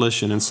guiding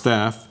coalition and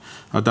staff,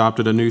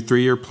 adopted a new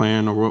 3-year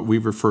plan, or what we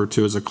refer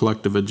to as a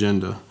collective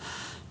agenda.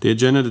 The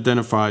agenda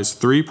identifies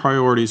 3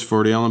 priorities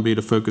for the LMB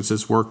to focus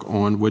its work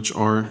on, which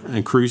are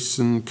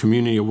increasing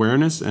community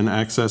awareness and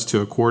access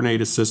to a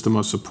coordinated system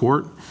of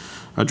support,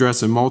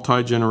 addressing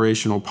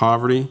multi-generational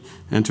poverty,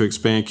 and to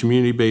expand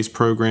community-based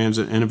programs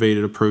and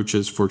innovative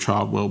approaches for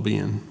child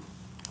well-being.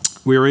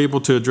 We are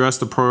able to address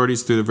the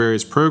priorities through the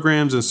various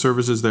programs and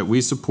services that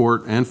we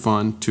support and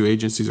fund to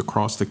agencies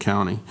across the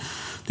county.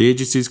 The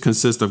agencies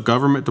consist of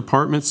government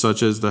departments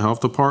such as the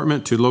health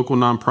department to local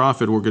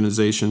nonprofit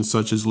organizations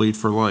such as Lead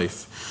for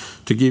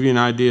Life. To give you an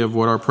idea of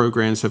what our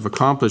programs have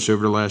accomplished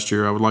over the last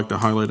year, I would like to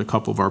highlight a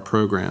couple of our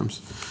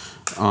programs.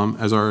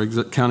 as our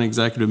county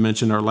executive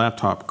mentioned, our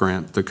laptop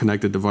grant, the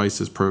Connected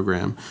Devices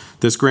Program.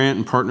 This grant,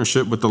 in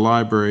partnership with the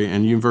library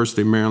and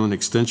University of Maryland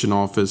Extension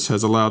Office,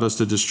 has allowed us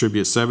to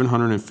distribute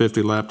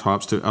 750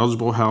 laptops to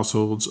eligible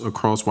households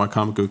across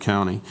Wicomico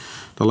County.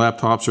 The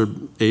laptops are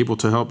able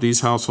to help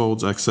these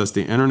households access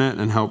the internet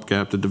and help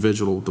gap the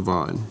digital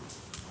divide.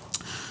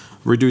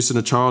 Reducing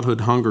the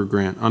Childhood Hunger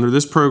Grant. Under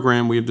this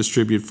program, we have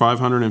distributed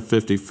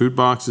 550 food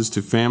boxes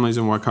to families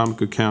in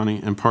Wicomico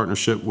County in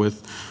partnership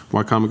with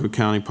Wicomico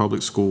County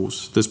Public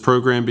Schools. This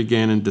program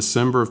began in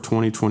December of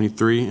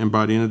 2023, and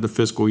by the end of the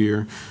fiscal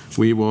year,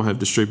 we will have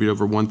distributed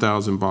over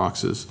 1,000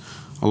 boxes.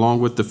 Along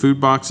with the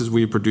food boxes,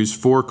 we have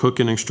produced 4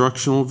 cooking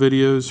instructional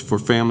videos for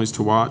families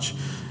to watch,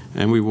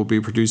 and we will be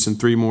producing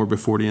 3 more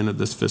before the end of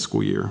this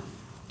fiscal year.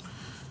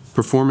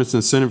 Performance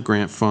Incentive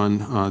Grant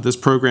Fund. This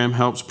program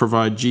helps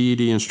provide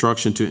GED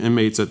instruction to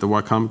inmates at the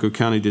Wicomico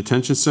County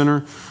Detention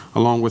Center,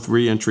 along with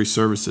reentry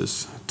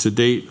services. To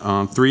date,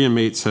 3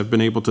 inmates have been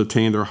able to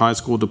obtain their high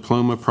school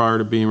diploma prior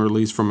to being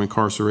released from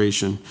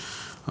incarceration.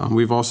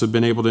 We've also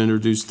been able to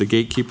introduce the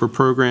Gatekeeper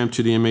program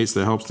to the inmates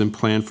that helps them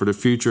plan for the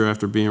future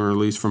after being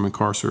released from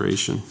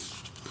incarceration.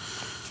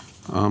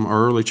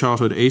 Our Early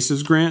Childhood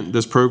ACEs grant.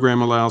 This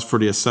program allows for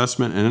the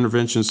assessment and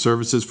intervention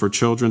services for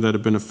children that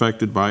have been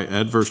affected by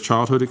adverse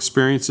childhood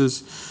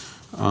experiences.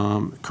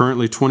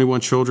 Currently,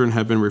 21 children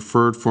have been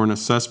referred for an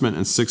assessment,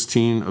 and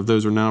 16 of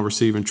those are now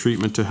receiving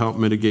treatment to help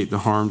mitigate the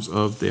harms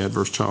of the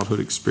adverse childhood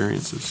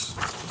experiences.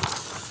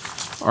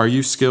 Our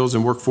Youth Skills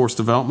and Workforce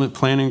Development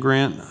Planning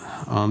Grant.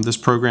 This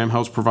program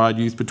helps provide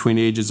youth between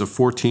the ages of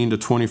 14 to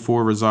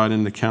 24 residing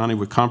in the county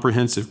with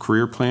comprehensive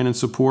career planning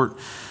support.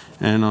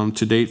 And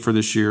to date for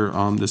this year,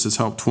 this has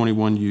helped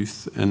 21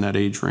 youth in that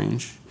age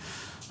range.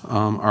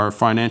 Our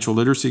financial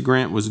literacy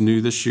grant was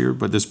new this year,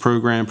 but this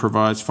program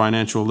provides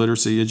financial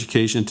literacy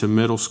education to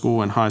middle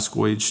school and high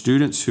school age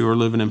students who are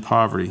living in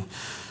poverty.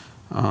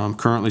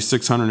 Currently,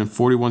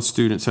 641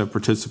 students have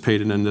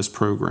participated in this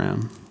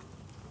program.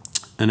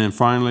 And then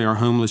finally, our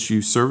Homeless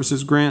Youth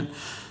Services grant.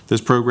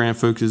 This program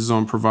focuses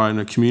on providing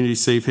a community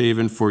safe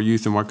haven for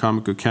youth in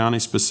Wicomico County,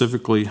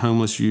 specifically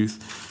homeless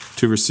youth,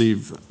 to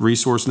receive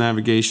resource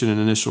navigation and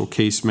initial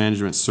case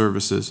management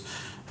services.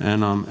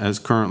 And as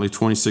currently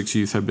 26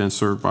 youth have been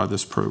served by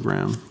this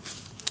program.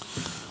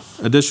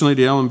 Additionally,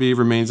 the LMB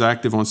remains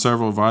active on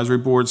several advisory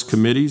boards,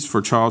 committees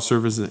for child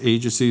services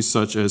agencies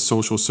such as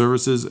Social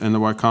Services and the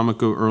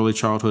Wicomico Early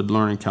Childhood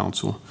Learning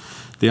Council.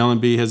 The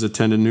LMB has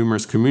attended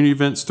numerous community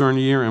events during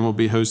the year and will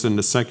be hosting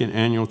the 2nd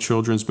Annual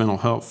Children's Mental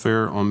Health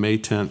Fair on May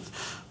 10th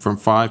from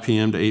 5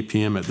 p.m. to 8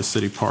 p.m. at the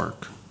City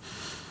Park.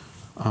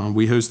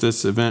 We host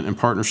this event in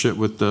partnership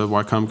with the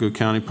Wicomico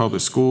County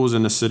Public Schools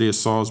and the City of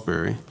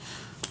Salisbury.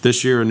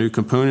 This year, a new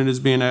component is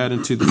being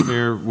added to the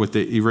fair with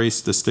the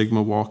Erase the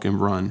Stigma Walk and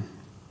Run.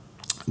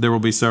 There will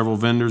be several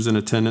vendors in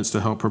attendance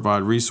to help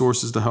provide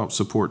resources to help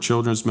support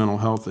children's mental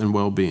health and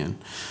well-being.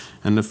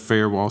 And the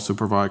fair will also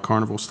provide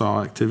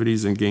carnival-style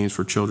activities and games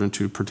for children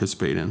to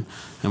participate in.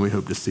 And we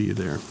hope to see you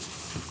there.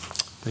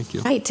 Thank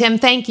you. All right, Tim,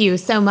 thank you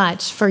so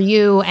much for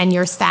you and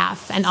your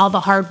staff and all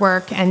the hard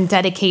work and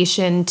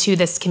dedication to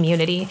this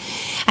community.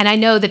 And I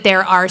know that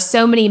there are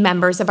so many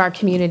members of our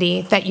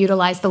community that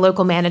utilize the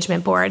local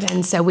management board,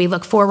 and so we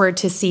look forward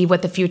to see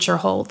what the future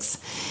holds.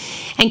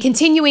 And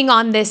continuing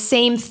on this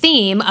same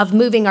theme of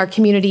moving our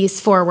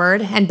communities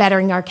forward and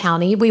bettering our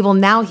county, we will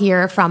now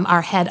hear from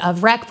our head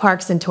of Rec,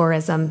 Parks, and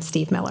Tourism,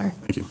 Steve Miller.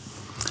 Thank you.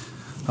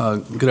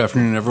 Good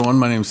afternoon, everyone.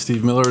 My name is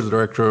Steve Miller, the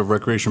Director of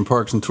Recreation,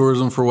 Parks, and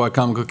Tourism for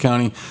Wicomico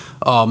County.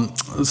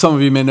 Some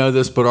of you may know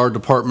this, but our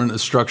department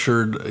is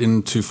structured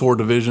into 4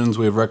 divisions.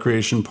 We have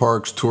Recreation,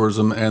 Parks,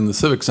 Tourism, and the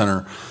Civic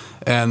Center.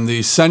 And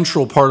the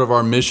central part of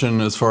our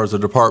mission as far as a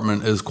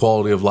department is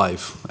quality of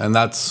life. And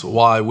that's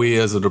why we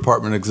as a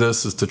department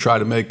exist, is to try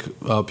to make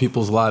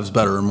people's lives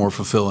better and more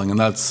fulfilling. And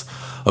that's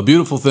a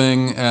beautiful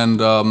thing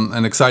and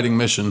an exciting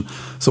mission.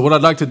 So what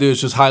I'd like to do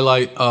is just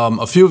highlight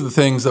a few of the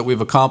things that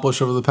we've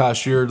accomplished over the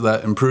past year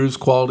that improves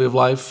quality of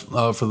life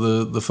for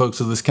the folks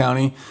of this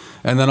county,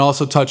 and then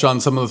also touch on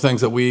some of the things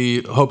that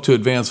we hope to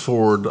advance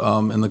forward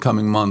in the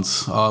coming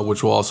months,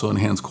 which will also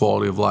enhance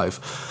quality of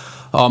life.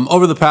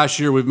 Over the past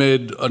year, we've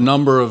made a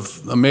number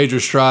of major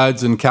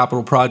strides in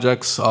capital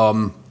projects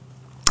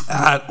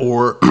at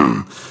or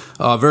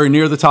very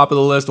near the top of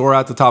the list or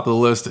at the top of the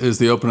list is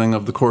the opening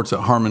of the courts at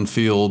Harmon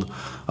Field,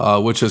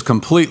 which has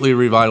completely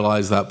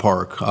revitalized that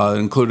park. It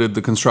included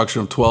the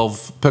construction of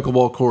 12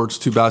 pickleball courts,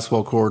 2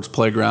 basketball courts,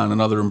 playground,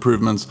 and other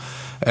improvements.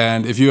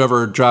 And if you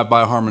ever drive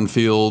by Harmon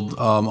Field,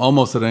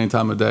 almost at any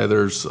time of day,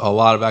 there's a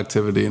lot of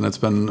activity, and it's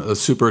been a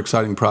super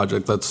exciting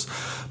project that's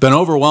been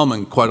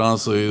overwhelming, quite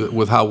honestly,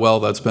 with how well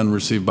that's been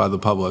received by the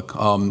public.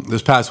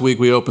 This past week,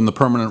 we opened the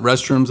permanent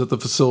restrooms at the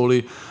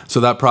facility, so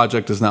that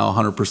project is now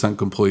 100%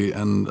 complete,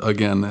 and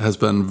again, has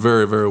been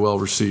very, very well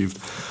received.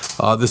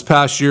 This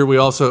past year, we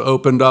also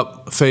opened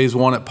up Phase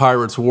 1 at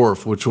Pirates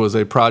Wharf, which was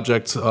a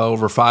project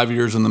over 5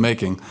 years in the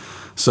making.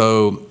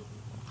 So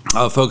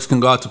folks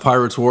can go out to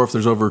Pirates Wharf.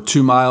 There's over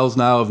 2 miles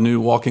now of new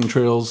walking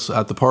trails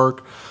at the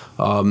park.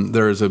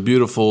 There is a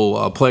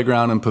beautiful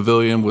playground and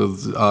pavilion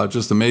with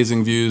just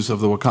amazing views of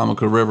the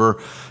Wicomico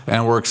River,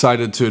 and we're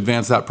excited to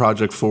advance that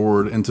project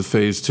forward into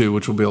phase 2,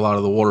 which will be a lot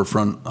of the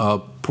waterfront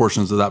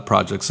portions of that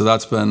project. So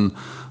that's been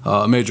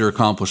a major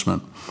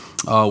accomplishment.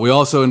 We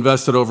also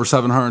invested over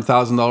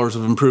 $700,000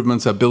 of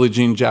improvements at Billie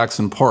Jean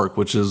Jackson Park,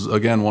 which is,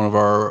 again, one of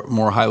our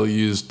more highly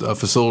used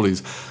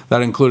facilities.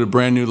 That included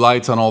brand new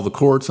lights on all the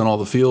courts and all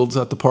the fields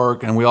at the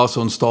park, and we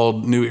also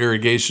installed new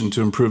irrigation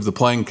to improve the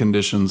playing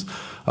conditions,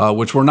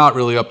 which were not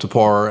really up to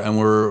par, and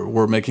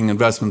we're making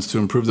investments to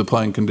improve the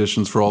playing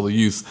conditions for all the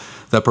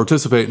youth that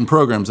participate in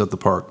programs at the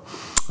park.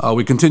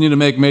 We continue to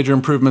make major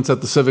improvements at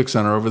the Civic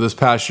Center. Over this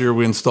past year,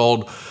 we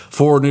installed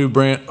 4 new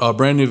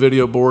brand new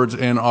video boards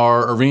in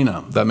our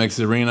arena. That makes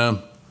the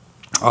arena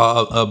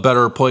a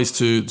better place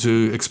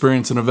to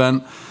experience an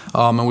event.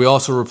 And we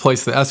also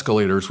replaced the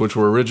escalators, which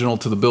were original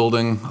to the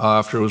building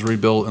after it was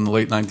rebuilt in the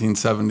late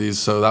 1970s.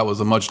 So that was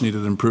a much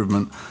needed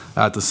improvement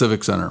at the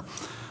Civic Center.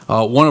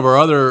 One of our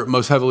other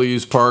most heavily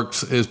used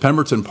parks is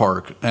Pemberton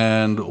Park,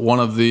 and one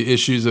of the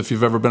issues, if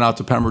you've ever been out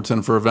to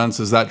Pemberton for events,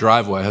 is that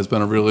driveway has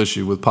been a real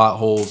issue with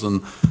potholes,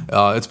 and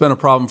it's been a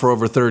problem for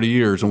over 30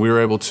 years, and we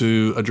were able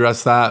to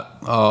address that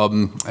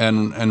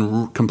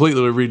and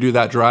completely redo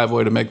that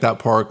driveway to make that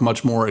park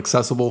much more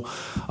accessible.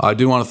 I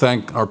do want to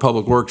thank our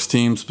Public Works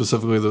team,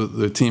 specifically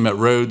the team at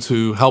Roads,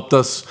 who helped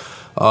us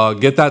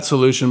get that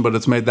solution, but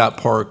it's made that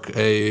park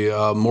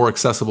a more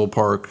accessible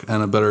park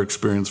and a better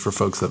experience for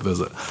folks that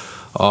visit.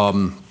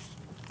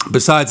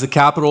 Besides the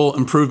capital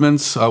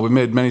improvements, we've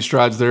made many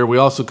strides there. We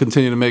also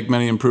continue to make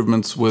many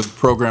improvements with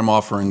program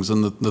offerings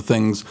and the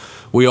things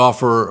we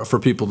offer for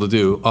people to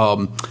do.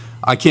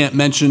 I can't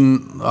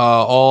mention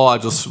all, I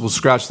just will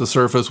scratch the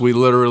surface. We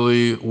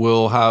literally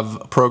will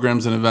have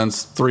programs and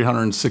events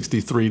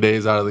 363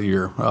 days out of the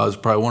year. There's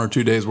probably 1 or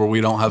 2 days where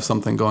we don't have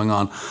something going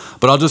on.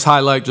 But I'll just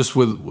highlight just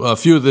with a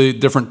few of the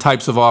different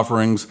types of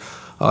offerings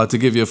to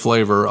give you a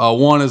flavor.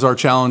 One is our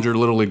Challenger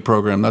Little League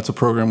program. That's a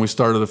program we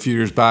started a few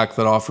years back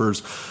that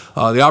offers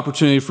the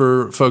opportunity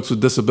for folks with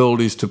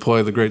disabilities to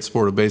play the great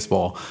sport of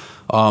baseball.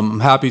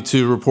 I'm happy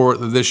to report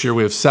that this year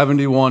we have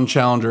 71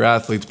 Challenger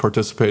athletes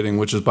participating,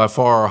 which is by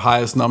far our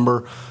highest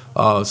number.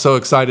 So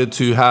excited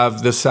to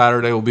have this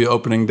Saturday will be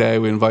opening day.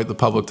 We invite the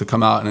public to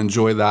come out and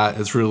enjoy that.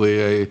 It's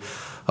really a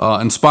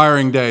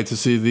inspiring day to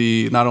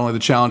see not only the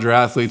Challenger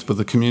athletes, but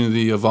the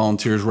community of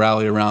volunteers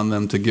rally around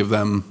them to give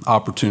them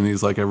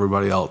opportunities like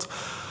everybody else.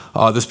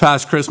 This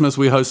past Christmas,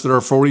 we hosted our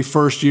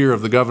 41st year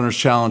of the Governor's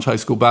Challenge High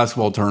School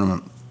Basketball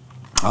Tournament.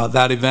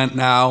 That event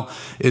now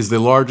is the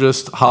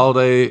largest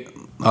holiday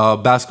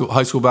high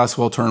school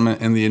basketball tournament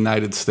in the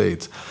United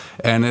States.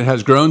 And it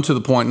has grown to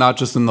the point, not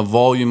just in the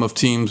volume of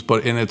teams,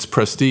 but in its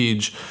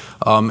prestige.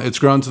 It's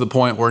grown to the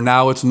point where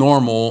now it's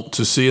normal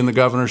to see in the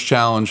Governor's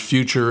Challenge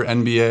future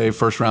NBA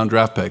first-round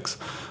draft picks.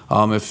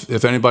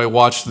 If anybody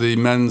watched the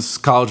men's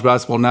college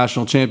basketball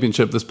national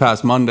championship this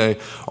past Monday,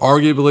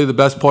 arguably the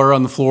best player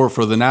on the floor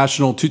for the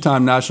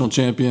two-time national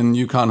champion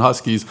UConn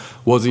Huskies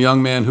was a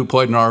young man who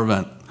played in our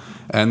event.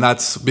 And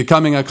that's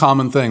becoming a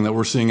common thing, that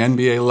we're seeing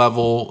NBA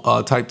level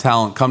type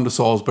talent come to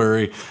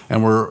Salisbury,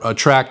 and we're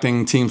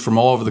attracting teams from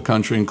all over the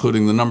country,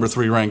 including the number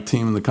 3 ranked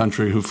team in the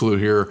country who flew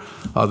here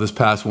this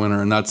past winter.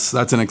 And that's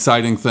an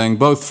exciting thing,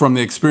 both from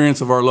the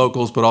experience of our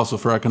locals, but also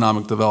for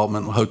economic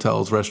development,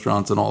 hotels,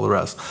 restaurants, and all the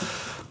rest.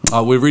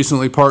 We've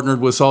recently partnered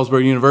with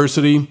Salisbury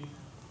University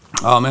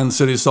and the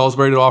city of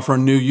Salisbury to offer a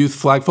new youth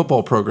flag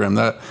football program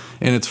that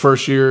in its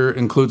first year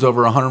includes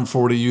over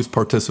 140 youth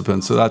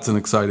participants. So that's an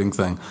exciting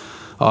thing.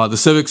 The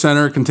Civic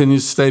Center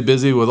continues to stay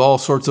busy with all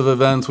sorts of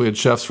events. We had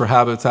Chefs for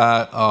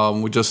Habitat.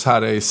 We just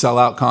had a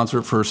sellout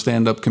concert for a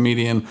stand-up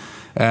comedian.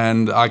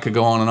 And I could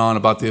go on and on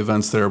about the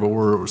events there, but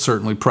we're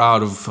certainly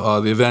proud of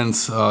the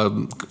events,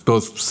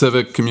 both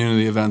civic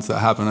community events that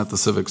happen at the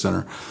Civic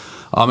Center.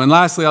 And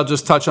lastly, I'll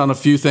just touch on a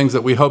few things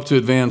that we hope to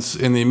advance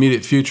in the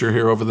immediate future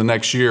here over the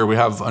next year. We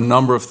have a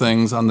number of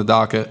things on the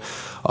docket.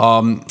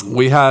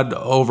 We had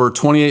over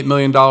 $28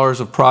 million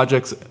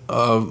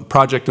of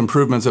project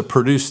improvements at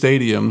Purdue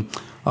Stadium,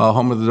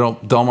 home of the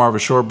Delmarva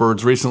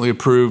Shorebirds, recently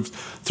approved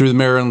through the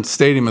Maryland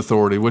Stadium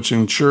Authority, which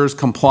ensures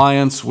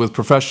compliance with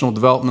Professional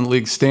Development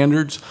League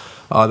standards.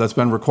 That's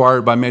been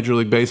required by Major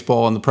League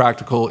Baseball, and the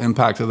practical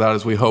impact of that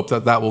is we hope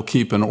that that will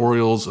keep an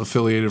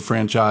Orioles-affiliated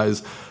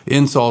franchise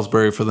in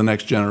Salisbury for the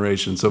next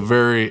generation. So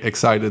very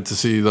excited to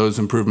see those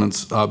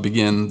improvements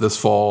begin this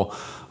fall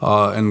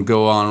and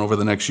go on over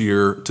the next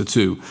year to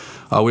 2.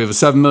 We have a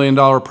 $7 million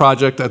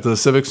project at the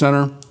Civic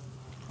Center,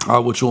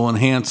 which will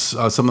enhance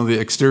some of the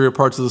exterior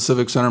parts of the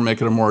Civic Center,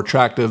 make it a more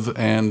attractive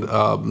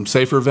and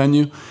safer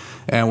venue.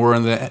 And we're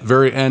in the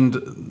very end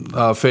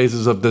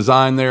phases of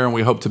design there, and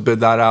we hope to bid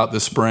that out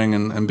this spring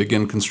and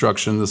begin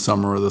construction this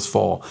summer or this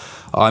fall.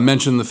 I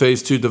mentioned the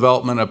Phase 2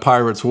 development at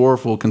Pirates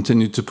Wharf. We'll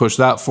continue to push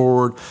that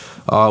forward.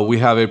 We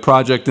have a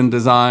project in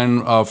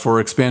design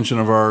for expansion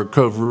of our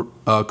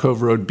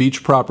Cove Road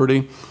Beach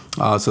property.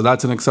 So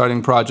that's an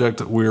exciting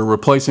project. We're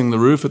replacing the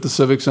roof at the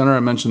Civic Center. I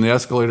mentioned the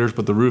escalators,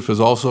 but the roof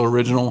is also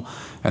original,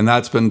 and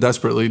that's been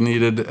desperately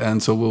needed,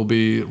 and so we'll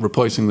be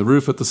replacing the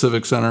roof at the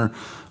Civic Center.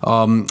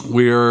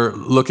 We're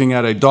looking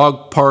at a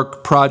dog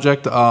park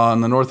project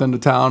on the north end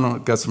of town.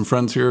 I've got some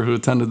friends here who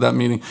attended that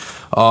meeting,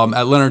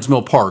 at Leonard's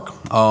Mill Park.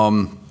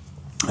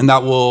 And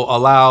that will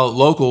allow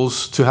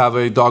locals to have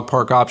a dog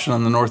park option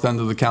on the north end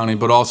of the county,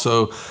 but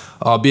also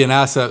be an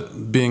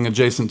asset being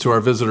adjacent to our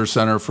visitor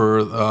center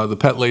for the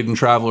pet-laden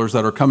travelers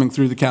that are coming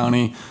through the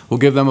county. We'll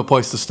give them a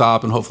place to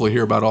stop and hopefully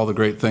hear about all the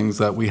great things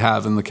that we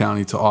have in the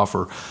county to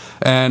offer.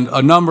 And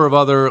a number of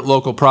other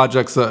local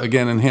projects that,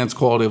 again, enhance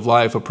quality of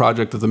life. A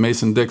project at the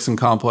Mason-Dixon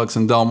Complex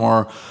in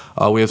Delmar.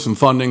 We have some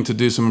funding to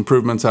do some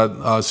improvements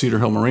at Cedar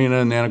Hill Marina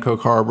in Nanticoke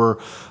Harbor.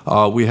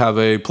 We have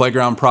a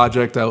playground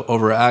project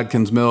over at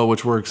Adkins Mill,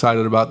 which we're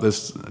excited about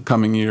this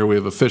coming year. We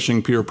have a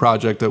fishing pier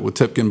project at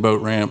Witipkin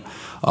Boat Ramp.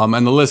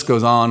 And the list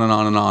goes on and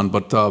on and on.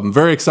 But I'm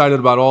very excited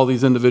about all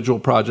these individual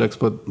projects,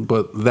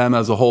 but them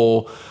as a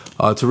whole,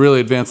 to really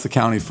advance the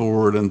county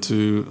forward and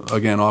to,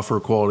 again, offer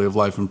quality of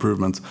life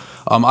improvements.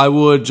 I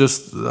would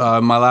just,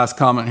 my last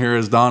comment here,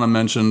 as Donna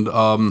mentioned,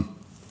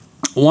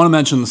 I want to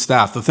mention the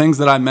staff. The things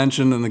that I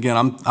mentioned, and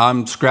again,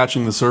 I'm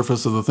scratching the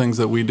surface of the things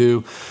that we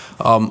do.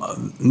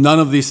 None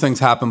of these things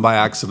happen by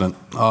accident.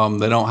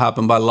 They don't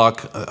happen by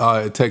luck.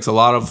 It takes a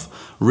lot of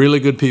really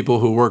good people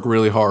who work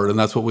really hard, and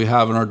that's what we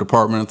have in our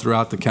department and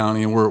throughout the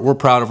county. And we're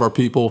proud of our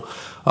people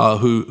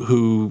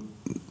who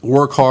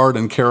work hard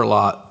and care a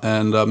lot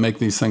and make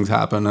these things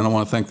happen. And I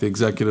want to thank the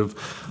executive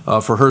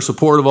for her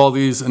support of all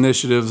these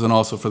initiatives and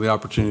also for the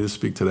opportunity to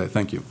speak today.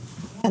 Thank you.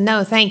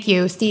 No, thank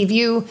you. Steve,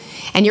 you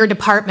and your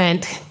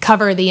department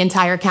cover the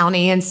entire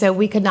county, and so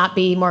we could not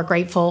be more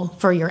grateful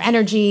for your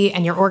energy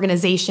and your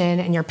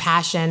organization and your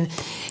passion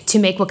to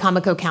make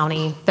Wicomico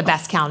County the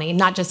best county,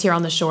 not just here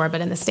on the shore,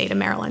 but in the state of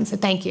Maryland. So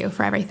thank you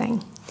for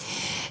everything.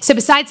 So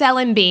besides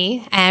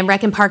LMB and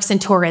Rec and Parks and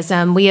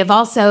Tourism, we have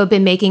also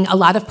been making a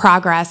lot of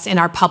progress in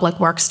our Public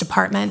Works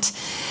Department.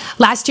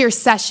 Last year's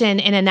session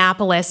in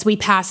Annapolis, we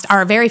passed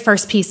our very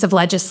first piece of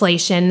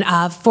legislation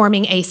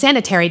forming a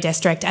sanitary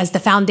district as the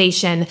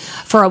foundation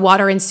for a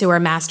water and sewer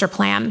master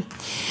plan.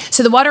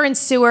 So the water and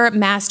sewer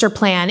master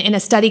plan, in a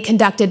study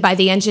conducted by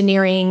the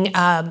engineering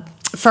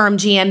firm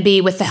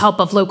GMB with the help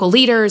of local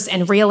leaders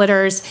and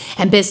realtors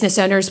and business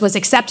owners, was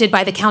accepted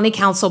by the County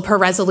Council per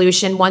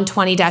Resolution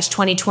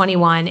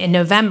 120-2021 in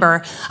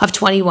November of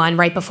 21,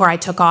 right before I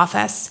took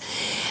office.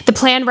 The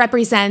plan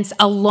represents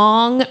a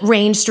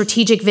long-range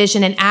strategic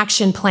vision and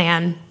action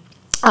plan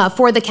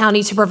for the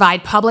county to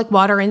provide public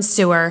water and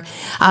sewer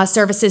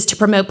services to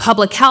promote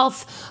public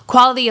health,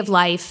 quality of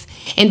life,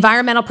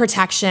 environmental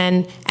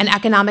protection, and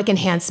economic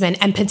enhancement,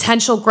 and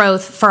potential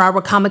growth for our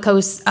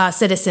Wicomico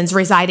citizens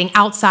residing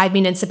outside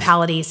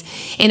municipalities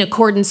in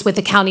accordance with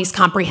the county's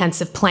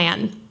comprehensive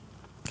plan.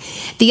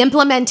 The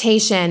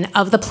implementation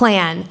of the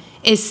plan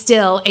is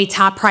still a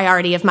top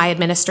priority of my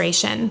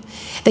administration.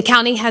 The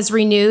county has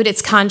renewed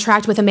its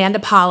contract with Amanda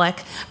Pollock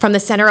from the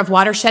Center of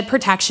Watershed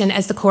Protection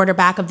as the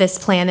quarterback of this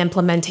plan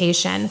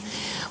implementation.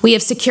 We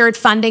have secured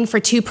funding for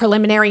 2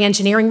 preliminary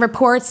engineering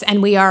reports,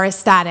 and we are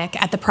ecstatic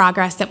at the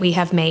progress that we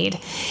have made.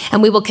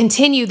 And we will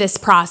continue this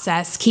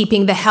process,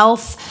 keeping the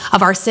health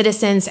of our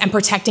citizens and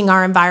protecting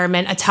our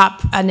environment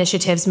atop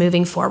initiatives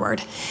moving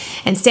forward.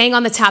 And staying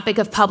on the topic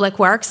of Public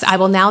Works, I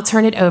will now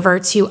turn it over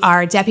to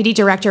our Deputy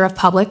Director of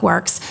Public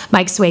Works,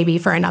 Mike Swaby,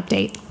 for an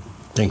update.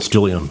 Thanks,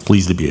 Julia. I'm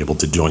pleased to be able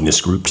to join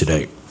this group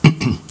today.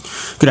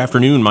 Good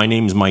afternoon. My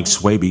name is Mike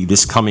Swaby.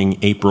 This coming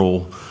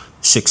April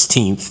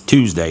 16th,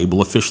 Tuesday,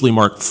 will officially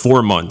mark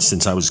 4 months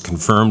since I was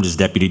confirmed as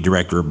Deputy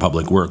Director of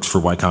Public Works for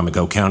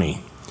Wicomico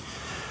County.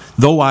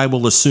 Though I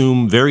will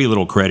assume very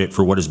little credit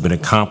for what has been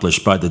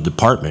accomplished by the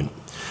department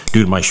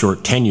due to my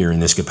short tenure in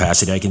this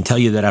capacity, I can tell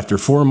you that after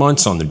 4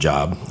 months on the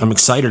job, I'm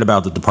excited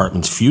about the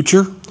department's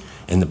future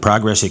and the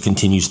progress it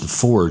continues to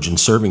forge in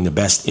serving the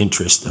best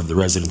interest of the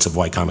residents of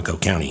Wicomico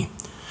County.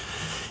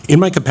 In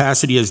my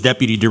capacity as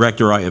Deputy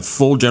Director, I have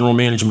full general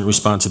management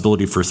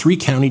responsibility for 3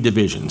 county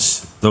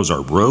divisions. Those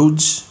are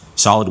roads,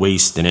 solid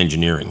waste, and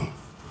engineering.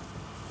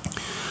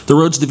 The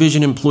roads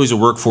division employs a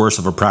workforce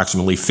of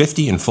approximately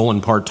 50 in full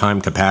and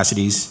part-time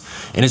capacities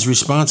and is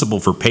responsible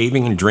for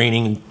paving and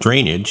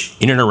drainage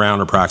in and around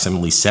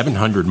approximately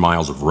 700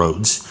 miles of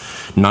roads,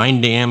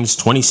 9 dams,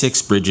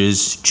 26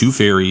 bridges, 2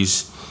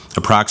 ferries,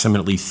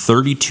 approximately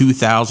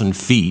 32,000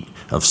 feet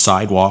of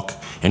sidewalk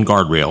and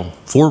guardrail,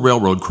 4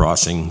 railroad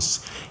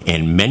crossings,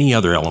 and many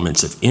other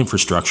elements of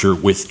infrastructure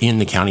within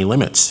the county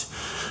limits.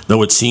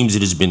 Though it seems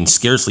it has been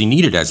scarcely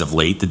needed as of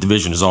late, the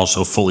division is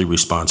also fully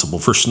responsible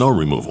for snow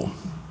removal.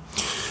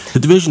 The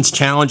division's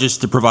challenge is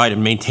to provide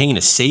and maintain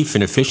a safe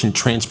and efficient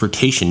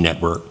transportation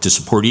network to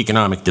support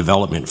economic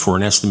development for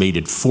an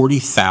estimated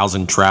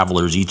 40,000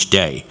 travelers each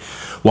day,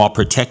 while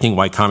protecting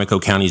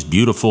Wicomico County's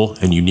beautiful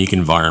and unique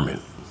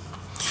environment.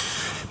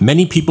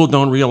 Many people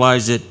don't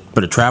realize it,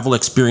 but a travel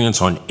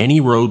experience on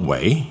any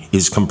roadway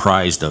is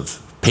comprised of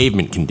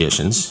pavement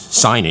conditions,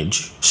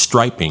 signage,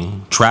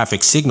 striping,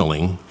 traffic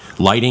signaling,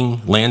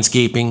 lighting,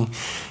 landscaping,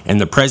 and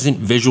the present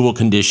visual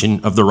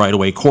condition of the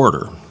right-of-way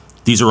corridor.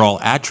 These are all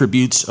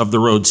attributes of the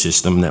road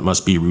system that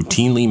must be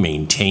routinely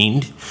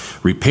maintained,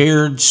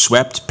 repaired,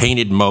 swept,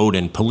 painted, mowed,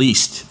 and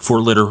policed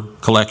for litter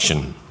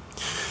collection.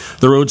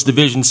 The roads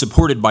division is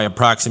supported by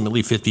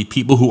approximately 50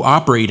 people who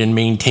operate and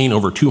maintain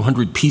over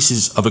 200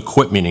 pieces of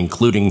equipment,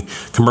 including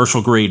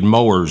commercial-grade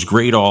mowers,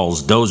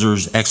 grade-alls,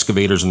 dozers,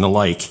 excavators, and the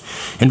like,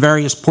 and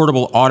various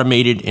portable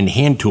automated and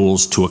hand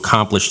tools to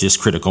accomplish this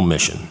critical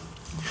mission.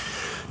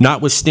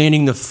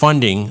 Notwithstanding the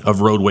funding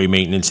of roadway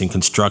maintenance and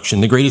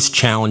construction, the greatest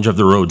challenge of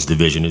the roads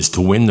division is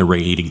to win the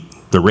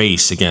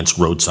race against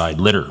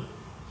roadside litter.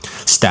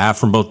 Staff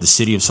from both the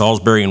City of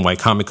Salisbury and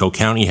Wicomico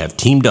County have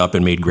teamed up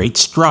and made great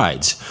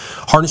strides,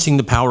 harnessing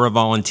the power of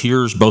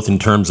volunteers both in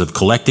terms of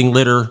collecting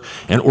litter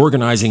and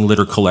organizing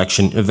litter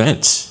collection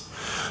events.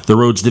 The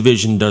Roads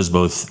Division does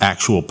both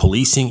actual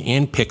policing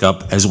and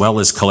pickup as well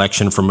as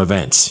collection from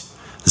events.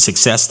 The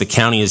success the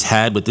county has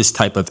had with this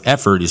type of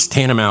effort is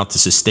tantamount to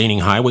sustaining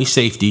highway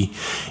safety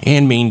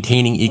and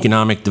maintaining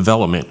economic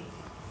development.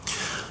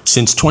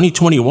 Since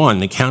 2021,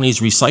 the county's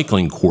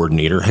recycling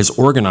coordinator has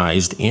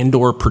organized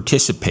and/or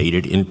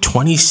participated in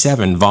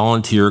 27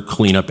 volunteer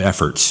cleanup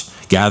efforts,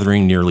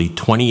 gathering nearly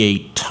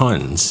 28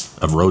 tons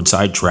of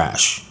roadside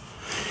trash.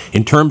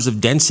 In terms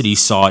of density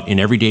sought in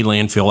everyday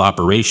landfill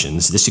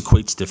operations, this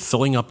equates to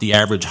filling up the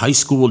average high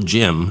school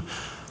gym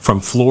from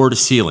floor to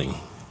ceiling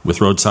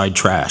with roadside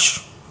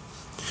trash.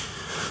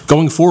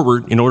 Going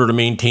forward, in order to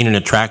maintain an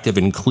attractive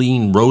and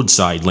clean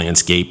roadside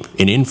landscape,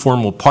 an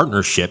informal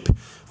partnership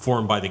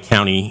formed by the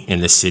county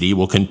and the city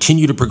will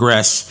continue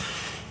progress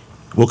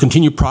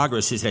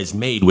it has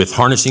made with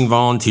harnessing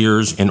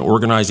volunteers and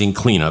organizing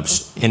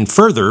cleanups, and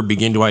further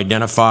begin to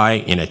identify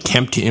and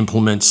attempt to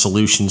implement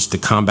solutions to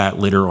combat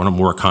litter on a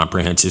more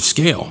comprehensive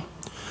scale,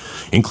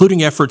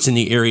 including efforts in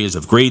the areas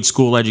of grade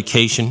school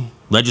education,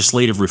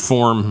 legislative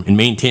reform, and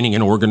maintaining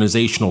an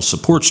organizational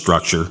support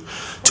structure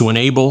to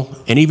enable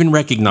and even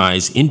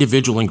recognize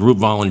individual and group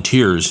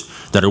volunteers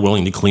that are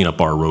willing to clean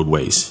up our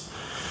roadways.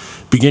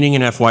 Beginning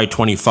in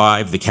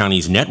FY25, the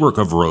county's network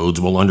of roads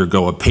will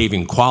undergo a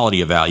paving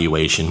quality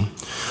evaluation,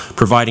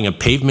 providing a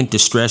pavement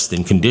distress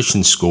and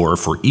condition score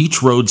for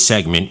each road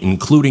segment,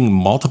 including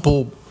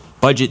multiple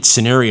budget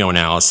scenario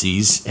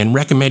analyses and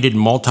recommended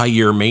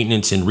multi-year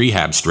maintenance and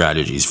rehab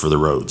strategies for the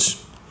roads.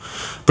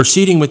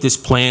 Proceeding with this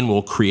plan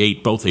will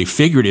create both a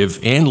figurative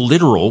and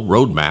literal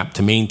roadmap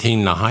to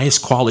maintain the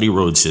highest quality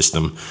road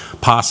system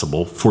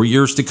possible for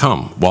years to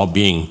come, while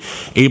being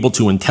able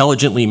to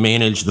intelligently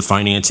manage the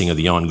financing of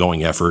the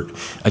ongoing effort,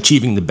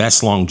 achieving the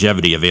best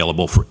longevity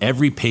available for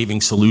every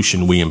paving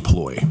solution we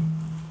employ.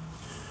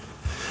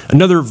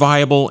 Another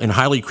viable and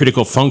highly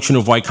critical function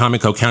of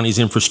Wicomico County's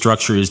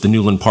infrastructure is the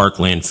Newland Park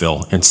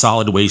landfill and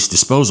solid waste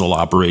disposal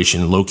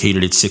operation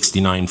located at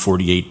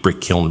 6948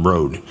 Brick Kiln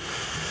Road.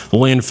 The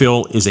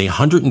landfill is a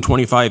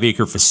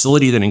 125-acre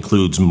facility that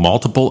includes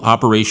multiple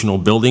operational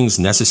buildings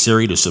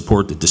necessary to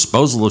support the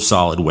disposal of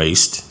solid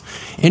waste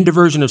and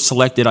diversion of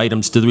selected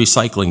items to the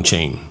recycling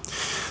chain.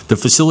 The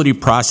facility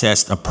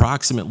processed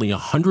approximately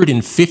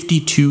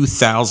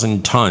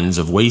 152,000 tons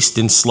of waste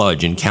and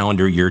sludge in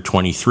calendar year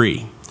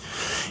 23.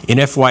 In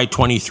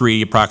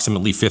FY23,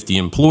 approximately 50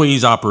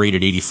 employees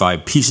operated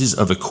 85 pieces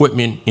of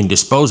equipment in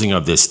disposing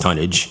of this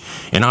tonnage,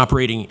 an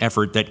operating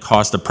effort that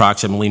cost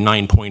approximately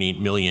 $9.8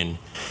 million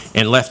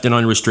and left an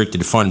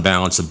unrestricted fund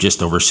balance of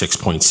just over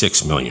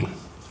 $6.6 million.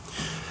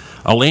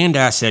 A land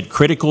asset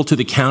critical to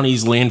the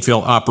county's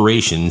landfill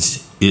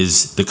operations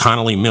is the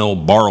Connolly Mill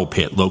borrow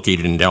pit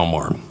located in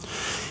Delmar.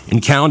 In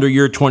calendar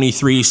year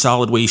 23,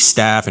 solid waste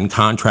staff and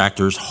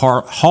contractors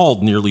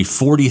hauled nearly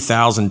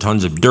 40,000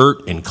 tons of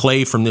dirt and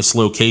clay from this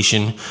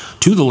location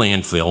to the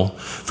landfill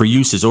for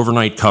use as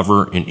overnight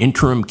cover and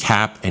interim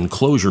cap and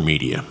closure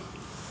media.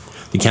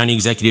 The county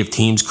executive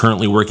team is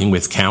currently working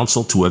with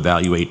council to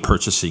evaluate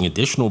purchasing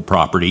additional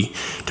property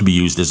to be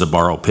used as a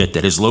borrow pit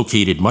that is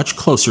located much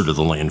closer to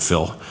the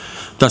landfill,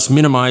 thus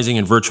minimizing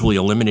and virtually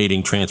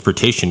eliminating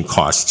transportation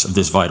costs of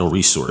this vital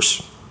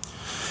resource.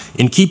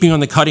 In keeping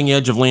on the cutting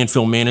edge of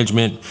landfill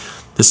management,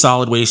 the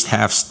solid waste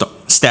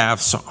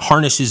staff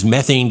harnesses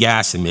methane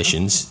gas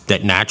emissions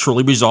that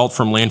naturally result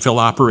from landfill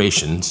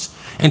operations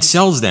and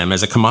sells them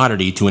as a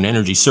commodity to an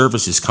energy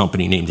services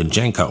company named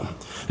Giordano.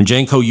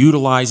 Giordano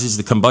utilizes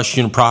the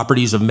combustion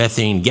properties of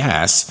methane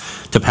gas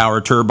to power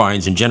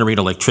turbines and generate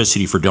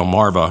electricity for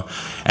Delmarva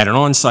at an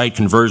on-site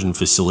conversion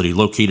facility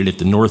located at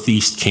the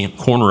northeast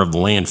corner of the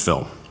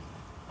landfill.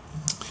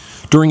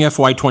 During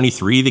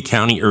FY23, the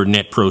county earned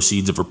net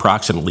proceeds of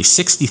approximately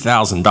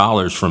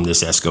 $60,000 from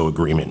this ESCO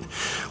agreement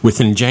with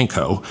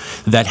Giordano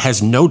that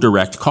has no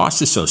direct costs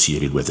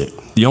associated with it.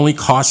 The only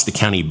cost the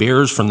county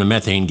bears from the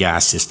methane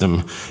gas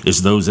system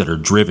is those that are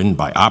driven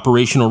by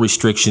operational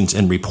restrictions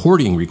and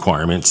reporting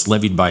requirements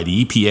levied by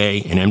the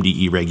EPA and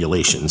MDE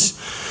regulations,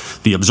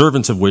 the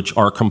observance of which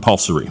are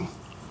compulsory.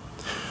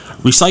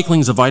 Recycling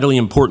is a vitally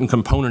important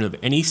component of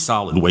any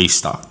solid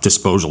waste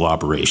disposal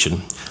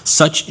operation.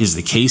 Such is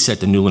the case at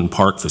the Newland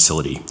Park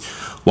facility.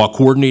 While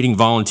coordinating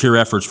volunteer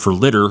efforts for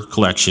litter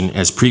collection,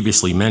 as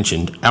previously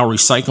mentioned, our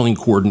recycling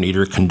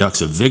coordinator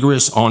conducts a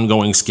vigorous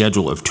ongoing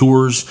schedule of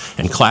tours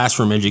and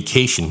classroom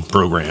education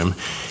program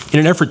in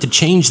an effort to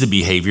change the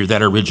behavior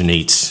that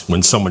originates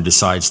when someone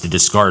decides to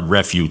discard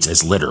refuse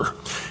as litter,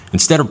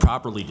 instead of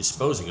properly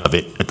disposing of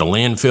it at the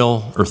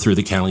landfill or through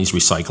the county's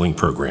recycling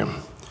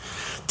program.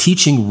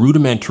 Teaching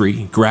rudimentary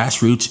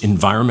grassroots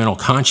environmental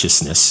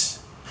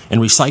consciousness and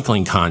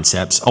recycling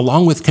concepts,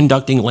 along with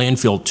conducting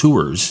landfill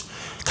tours,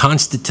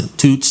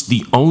 constitutes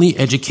the only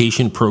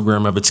education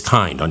program of its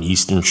kind on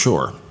Eastern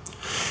Shore.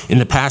 In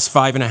the past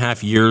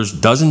 5.5 years,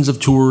 dozens of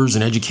tours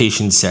and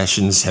education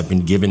sessions have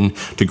been given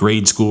to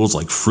grade schools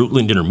like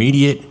Fruitland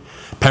Intermediate,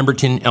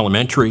 Pemberton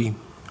Elementary,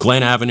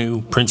 Glen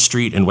Avenue, Prince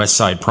Street, and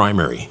Westside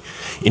Primary.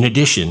 In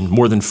addition,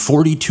 more than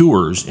 40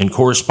 tours and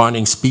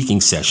corresponding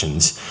speaking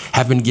sessions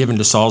have been given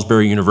to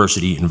Salisbury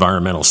University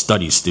environmental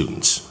studies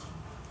students.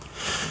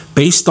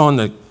 Based on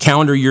the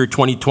calendar year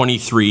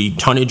 2023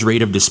 tonnage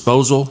rate of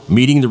disposal,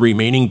 meeting the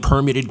remaining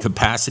permitted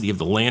capacity of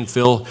the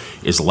landfill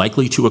is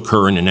likely to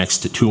occur in the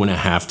next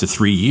 2.5 to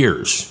 3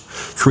 years,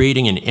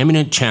 creating an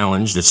imminent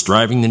challenge that's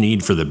driving the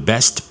need for the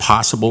best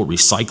possible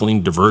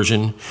recycling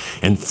diversion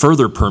and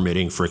further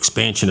permitting for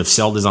expansion of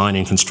cell design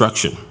and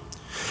construction.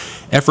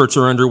 Efforts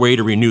are underway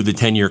to renew the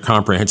 10-year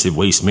comprehensive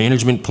waste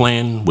management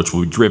plan, which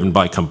will be driven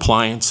by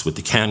compliance with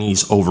the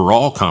county's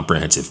overall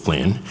comprehensive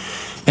plan,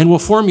 and will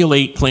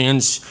formulate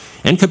plans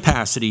and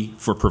capacity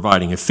for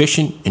providing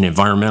efficient and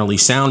environmentally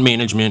sound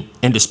management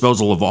and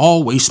disposal of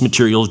all waste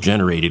materials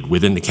generated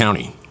within the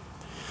county.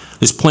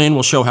 This plan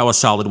will show how a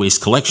solid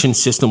waste collection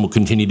system will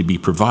continue to be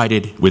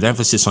provided, with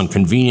emphasis on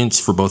convenience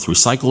for both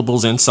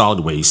recyclables and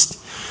solid waste,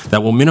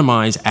 that will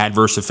minimize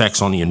adverse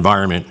effects on the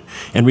environment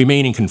and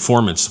remain in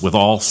conformance with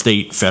all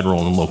state,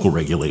 federal, and local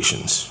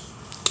regulations.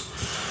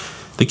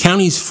 The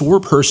county's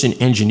 4-person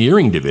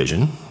engineering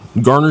division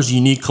garners a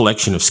unique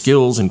collection of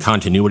skills and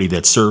continuity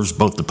that serves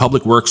both the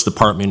Public Works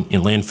Department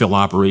in landfill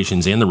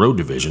operations and the Road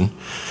Division,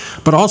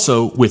 but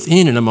also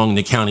within and among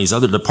the county's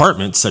other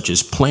departments such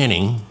as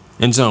planning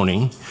and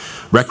zoning,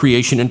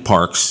 recreation and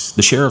parks,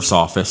 the Sheriff's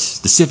Office,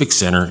 the Civic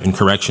Center, and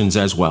corrections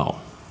as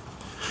well.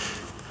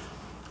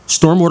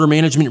 Stormwater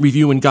management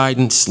review and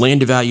guidance,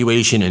 land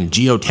evaluation, and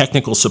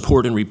geotechnical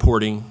support and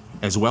reporting,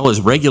 as well as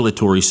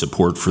regulatory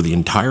support for the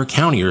entire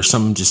county, are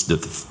some just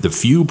the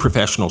few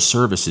professional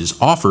services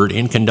offered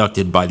and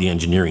conducted by the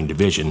engineering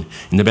division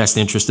in the best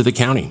interest of the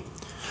county.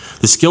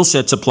 The skill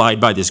set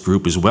supplied by this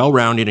group is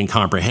well-rounded and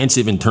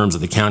comprehensive in terms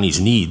of the county's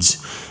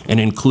needs,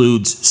 and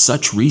includes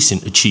such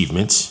recent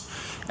achievements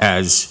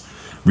as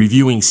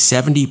reviewing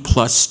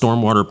 70-plus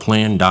stormwater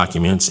plan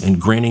documents and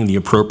granting the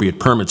appropriate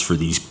permits for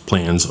these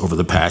plans over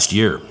the past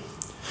year,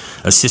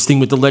 assisting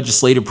with the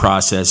legislative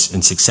process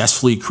and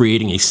successfully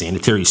creating a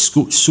sanitary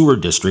sewer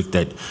district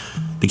that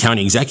the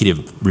county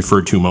executive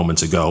referred to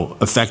moments ago,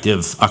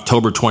 effective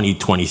October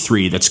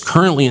 2023, that's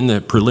currently in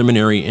the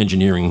preliminary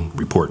engineering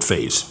report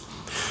phase.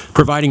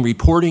 Providing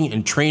reporting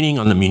and training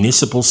on the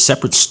municipal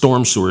separate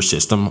storm sewer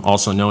system,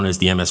 also known as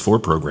the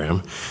MS4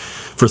 program,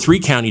 for 3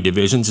 county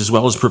divisions, as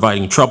well as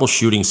providing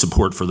troubleshooting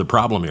support for the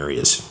problem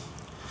areas.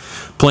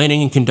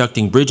 Planning and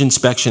conducting bridge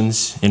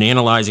inspections, and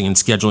analyzing and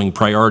scheduling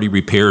priority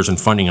repairs and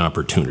funding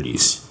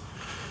opportunities.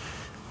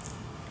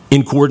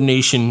 In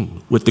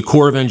coordination with the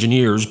Corps of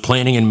Engineers,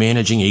 planning and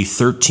managing a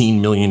 $13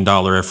 million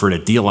effort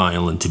at Deal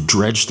Island to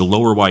dredge the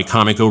lower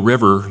Wicomico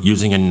River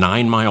using a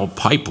 9-mile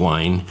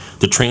pipeline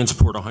to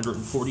transport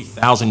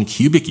 140,000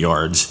 cubic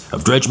yards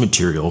of dredge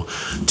material,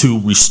 to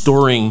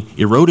restoring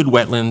eroded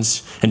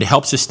wetlands and to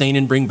help sustain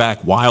and bring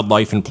back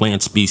wildlife and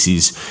plant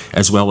species,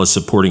 as well as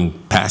supporting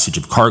passage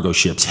of cargo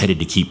ships headed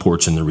to key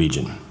ports in the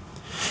region.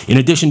 In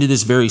addition to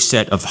this very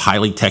set of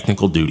highly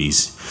technical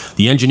duties,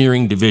 the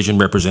engineering division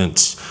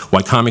represents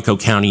Wicomico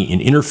County in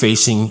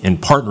interfacing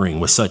and partnering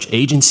with such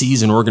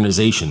agencies and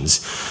organizations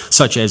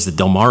such as the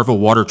Delmarva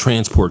Water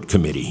Transport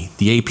Committee,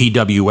 the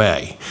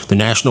APWA, the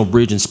National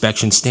Bridge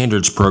Inspection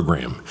Standards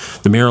Program,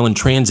 the Maryland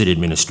Transit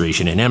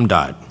Administration and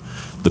MDOT,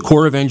 the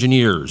Corps of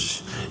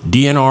Engineers,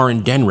 DNR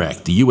and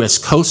DENREC, the U.S.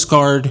 Coast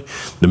Guard,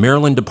 the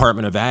Maryland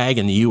Department of Ag,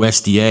 and the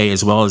USDA,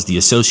 as well as the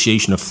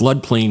Association of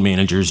Floodplain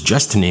Managers,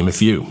 just to name a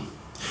few.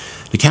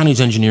 The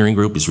county's engineering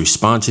group is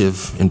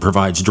responsive and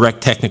provides direct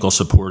technical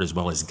support as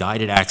well as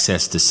guided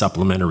access to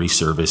supplementary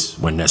service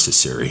when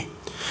necessary.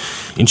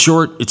 In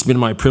short, it's been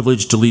my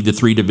privilege to lead the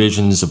 3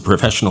 divisions of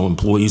professional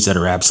employees that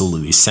are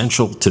absolutely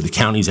essential to the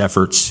county's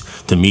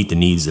efforts to meet the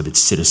needs of its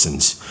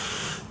citizens.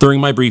 During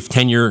my brief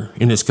tenure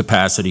in this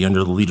capacity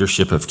under the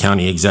leadership of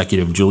County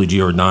Executive Julie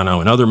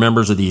Giordano and other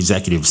members of the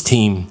executive's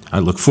team, I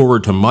look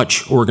forward to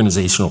much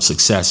organizational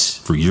success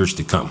for years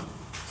to come.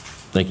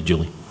 Thank you,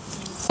 Julie.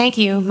 Thank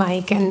you,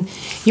 Mike, and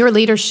your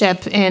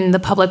leadership in the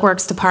Public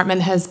Works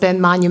Department has been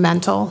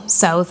monumental,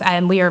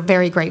 and we are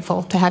very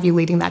grateful to have you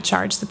leading that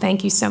charge, so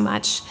thank you so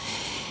much.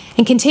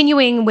 And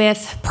continuing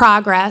with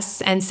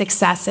progress and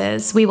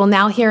successes, we will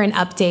now hear an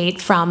update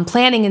from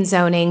Planning and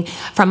Zoning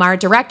from our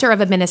Director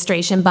of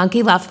Administration,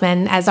 Bunky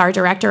Luffman, as our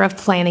Director of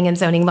Planning and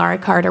Zoning, Laura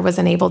Carter, was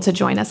unable to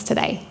join us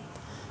today.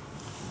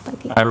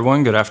 Bunky. Hi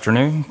everyone, good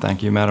afternoon.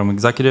 Thank you, Madam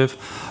Executive.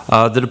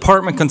 The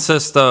department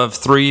consists of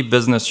 3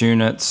 business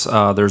units.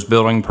 There's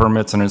building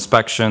permits and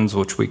inspections,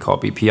 which we call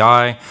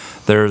BPI.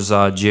 There's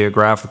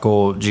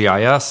geographical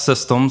GIS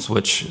systems,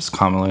 which is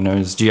commonly known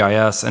as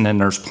GIS, and then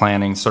there's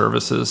planning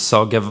services.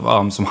 So I'll give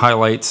some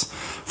highlights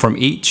from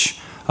each.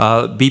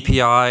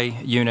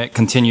 BPI unit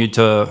continued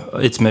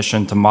its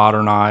mission to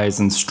modernize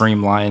and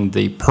streamline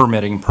the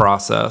permitting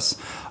process.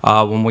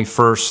 When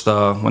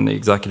the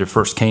executive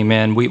first came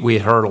in, we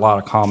had heard a lot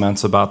of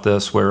comments about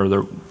this where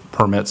the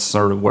permits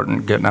sort of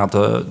weren't getting out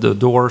the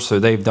door, so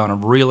they've done a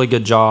really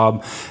good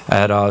job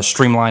at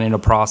streamlining the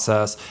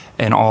process,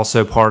 and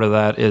also part of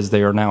that is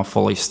they are now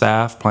fully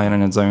staffed.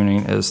 Planning and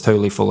Zoning is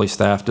totally fully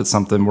staffed. It's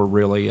something we're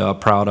really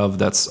proud of.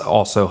 That's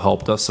also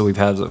helped us. So we've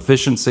had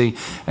efficiency,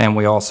 and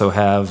we also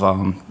have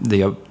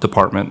the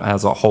department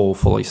as a whole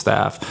fully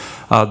staffed.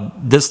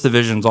 This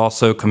division's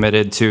also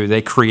committed to,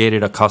 they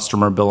created a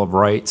customer bill of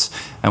rights,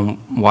 and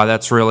why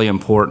that's really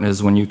important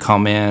is when you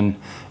come in,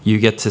 you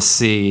get to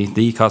see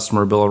the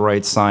customer bill of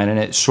rights sign, and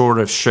it sort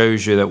of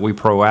shows you that we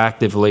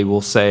proactively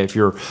will say, if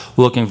you're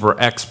looking for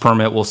X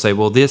permit, we'll say,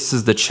 well, this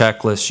is the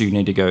checklist you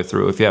need to go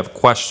through. If you have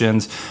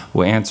questions,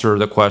 we answer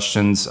the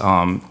questions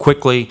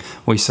quickly.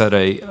 We set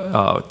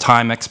a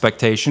time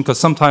expectation, because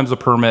sometimes a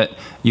permit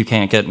you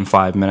can't get in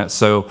 5 minutes.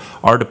 So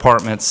our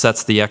department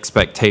sets the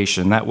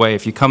expectation. That way,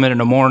 if you come in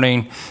the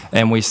morning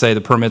and we say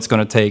the permit's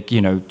going to take,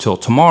 till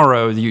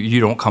tomorrow, you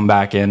don't come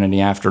back in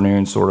the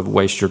afternoon, sort of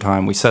waste your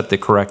time. We set the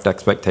correct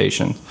expectation.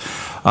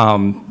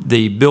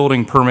 The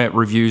building permit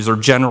reviews are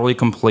generally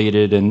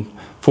completed in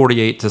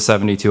 48 to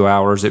 72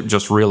 hours. It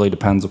just really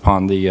depends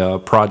upon the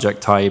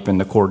project type and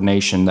the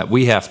coordination that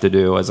we have to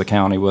do as a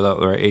county with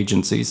other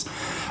agencies.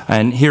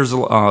 And here's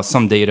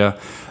some data.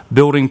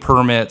 Building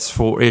permits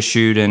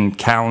issued in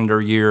calendar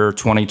year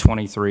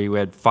 2023, we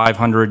had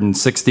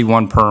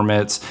 561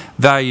 permits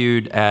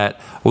valued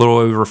at a little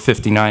over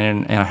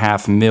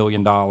 $59.5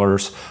 million,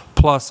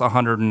 plus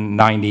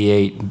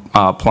 198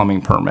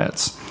 plumbing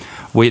permits.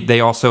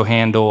 They also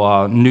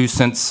handle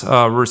nuisance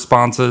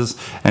responses,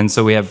 and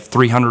so we have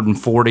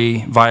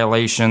 340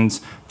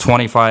 violations,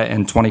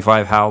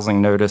 25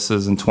 housing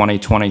notices in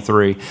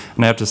 2023.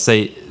 And I have to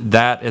say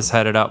that is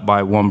headed up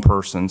by one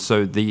person.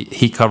 So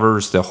he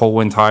covers the whole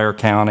entire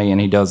county,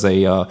 and he does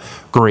a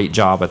great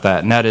job at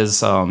that. And that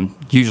is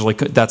usually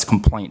that's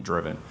complaint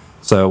driven.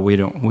 So we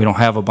don't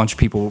have a bunch of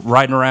people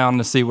riding around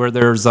to see where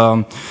there's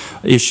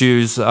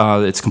issues.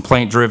 It's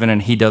complaint driven,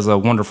 and he does a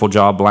wonderful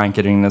job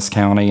blanketing this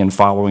county and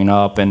following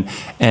up.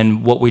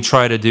 And what we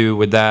try to do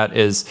with that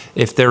is,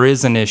 if there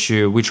is an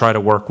issue, we try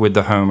to work with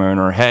the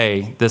homeowner.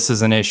 Hey, this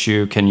is an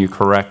issue. Can you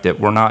correct it?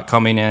 We're not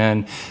coming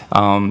in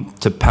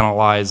to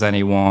penalize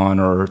anyone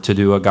or to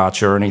do a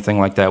gotcha or anything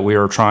like that. We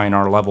are trying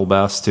our level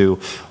best to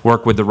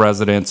work with the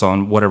residents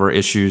on whatever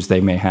issues they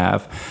may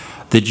have.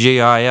 The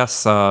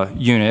GIS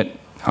unit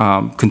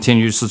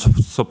continues to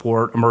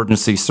support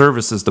Emergency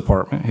Services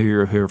Department, who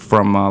you'll hear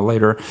from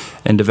later,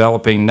 in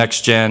developing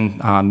next-gen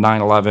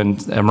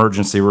 9/11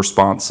 emergency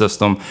response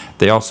system.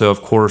 They also,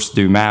 of course,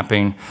 do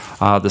mapping.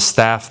 The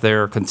staff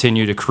there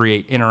continue to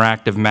create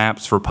interactive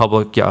maps for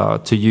public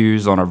to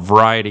use on a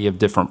variety of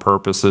different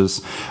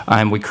purposes,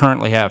 and we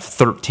currently have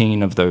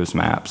 13 of those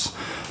maps.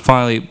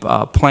 Finally,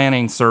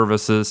 planning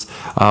services.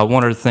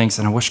 One of the things,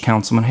 and I wish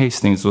Councilman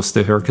Hastings was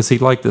still here because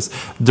he'd like this.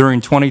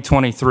 During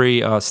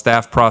 2023,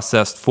 staff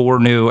processed 4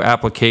 new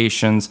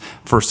applications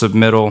for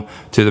submittal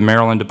to the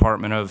Maryland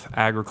Department of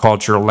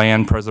Agriculture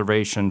Land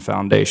Preservation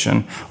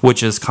Foundation,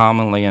 which is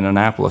commonly in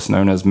Annapolis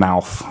known as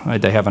MALF.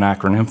 They have an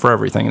acronym for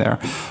everything there.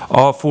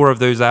 All 4 of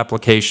those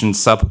applications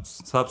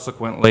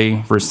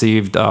subsequently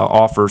received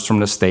offers from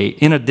the state.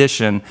 In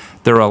addition,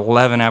 there are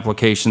 11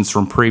 applications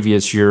from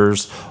previous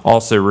years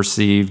also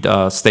received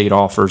state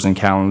offers in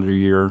calendar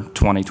year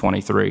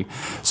 2023.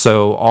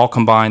 So all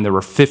combined, there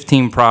were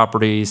 15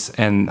 properties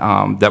and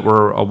that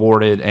were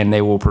awarded, and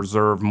they will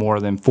preserve more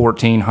than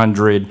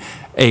 1,400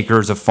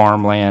 acres of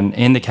farmland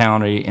in the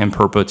county in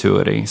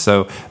perpetuity.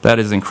 So that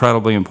is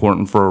incredibly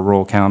important for a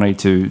rural county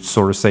to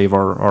sort of save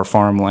our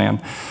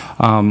farmland.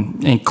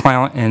 In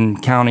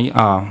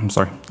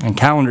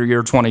calendar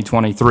year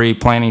 2023,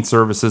 Planning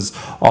Services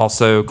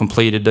also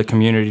completed the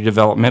Community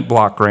Development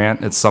Block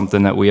Grant. It's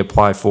something that we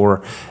apply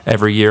for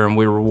every year, and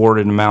we were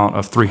awarded an amount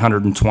of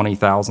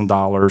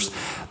 $320,000.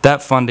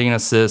 That funding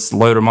assists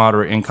low to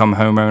moderate income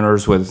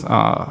homeowners with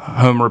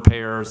home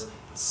repairs,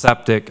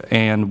 septic,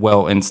 and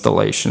well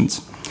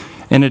installations.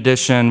 In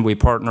addition, we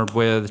partnered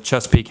with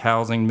Chesapeake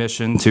Housing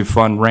Mission to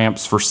fund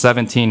ramps for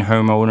 17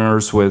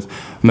 homeowners with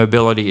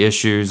mobility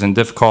issues and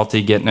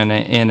difficulty getting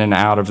in and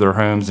out of their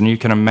homes. And you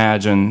can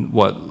imagine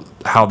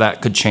how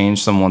that could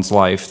change someone's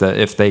life, that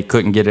if they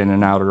couldn't get in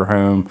and out of their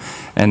home.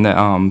 And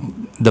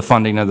the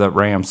funding of the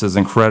ramps is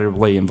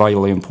incredibly and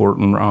vitally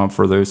important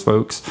for those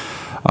folks.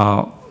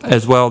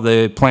 As well,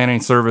 the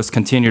planning service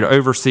continue to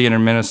oversee and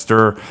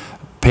administer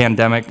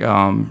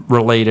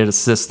pandemic-related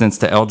assistance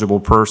to eligible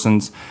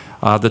persons.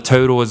 The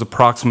total is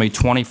approximately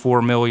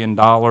 $24 million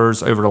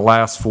over the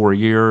last 4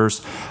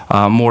 years.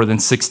 More than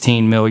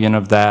 $16 million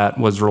of that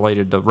was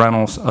related to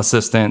rental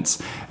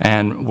assistance,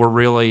 and we're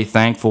really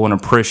thankful and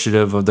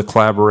appreciative of the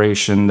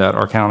collaboration that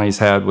our county's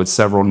had with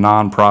several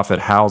nonprofit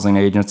housing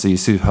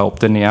agencies who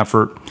helped in the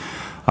effort.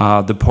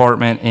 The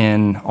department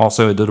in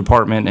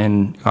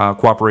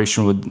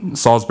cooperation with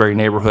Salisbury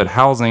Neighborhood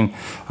Housing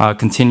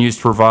continues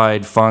to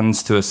provide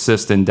funds to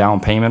assist in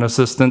down payment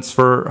assistance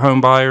for home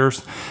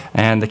buyers,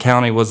 and the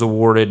county was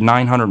awarded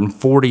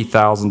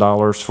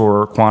 $940,000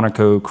 for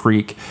Quantico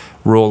Creek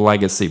Rural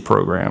Legacy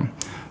Program.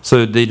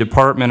 So the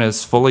department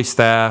is fully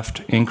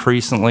staffed,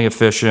 increasingly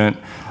efficient,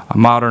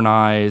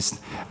 modernized,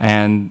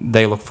 and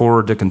they look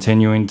forward to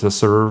continuing to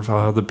serve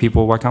the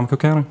people of Wicomico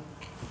County.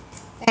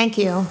 Thank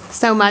you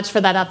so much for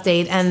that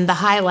update, and the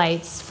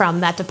highlights from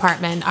that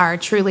department are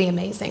truly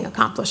amazing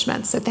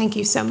accomplishments, so thank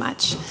you so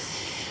much.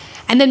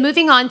 And then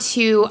moving on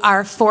to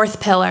our fourth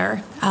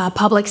pillar,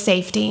 public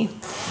safety.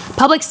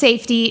 Public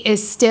safety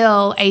is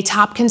still a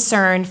top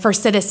concern for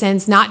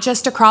citizens, not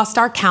just across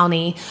our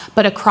county,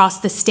 but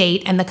across the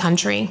state and the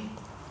country.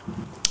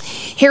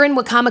 Here in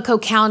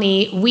Wicomico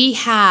County, we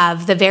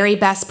have the very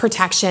best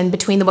protection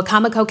between the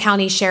Wicomico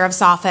County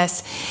Sheriff's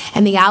Office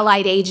and the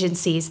allied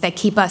agencies that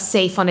keep us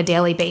safe on a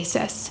daily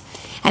basis.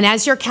 And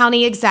as your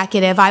county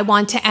executive, I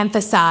want to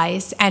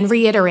emphasize and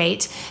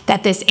reiterate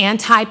that this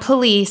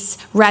anti-police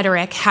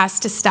rhetoric has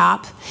to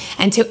stop.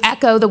 And to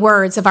echo the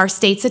words of our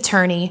state's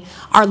attorney,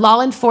 our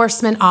law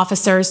enforcement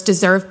officers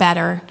deserve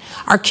better,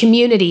 our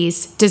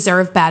communities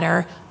deserve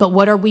better, but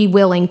what are we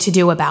willing to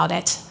do about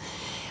it?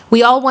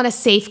 We all want a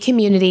safe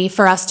community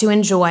for us to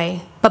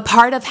enjoy, but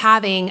part of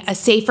having a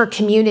safer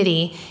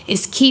community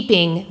is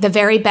keeping the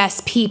very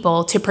best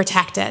people to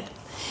protect it.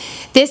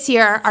 This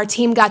year, our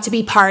team got to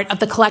be part of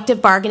the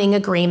collective bargaining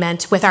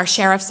agreement with our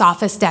Sheriff's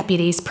Office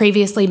deputies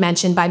previously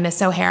mentioned by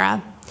Ms.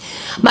 O'Hara.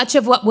 Much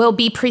of what will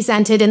be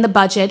presented in the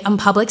budget on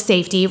public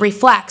safety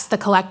reflects the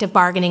collective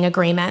bargaining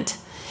agreement.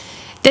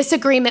 This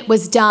agreement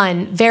was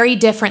done very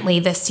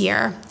differently this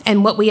year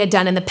than what we had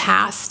done in the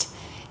past.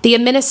 The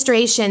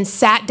administration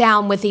sat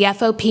down with the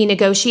FOP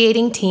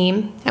negotiating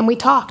team, and we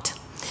talked.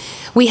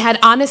 We had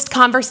honest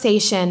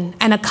conversation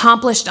and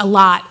accomplished a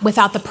lot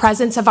without the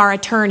presence of our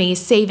attorneys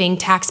saving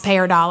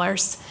taxpayer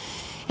dollars.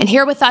 And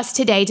here with us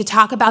today to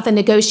talk about the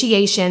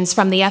negotiations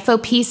from the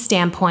FOP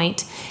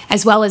standpoint,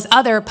 as well as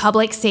other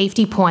public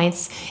safety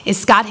points, is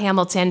Scott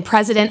Hamilton,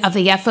 president of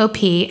the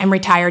FOP and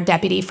retired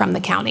deputy from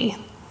the county.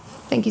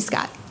 Thank you,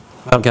 Scott.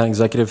 Madam County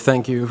Executive,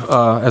 thank you.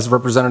 As a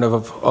representative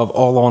of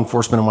all law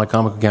enforcement in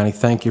Wicomico County,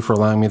 thank you for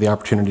allowing me the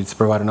opportunity to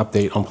provide an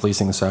update on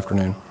policing this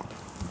afternoon.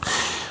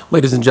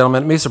 Ladies and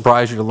gentlemen, it may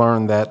surprise you to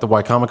learn that the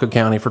Wicomico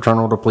County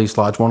Fraternal Order Police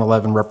Lodge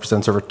 111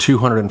 represents over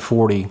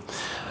 240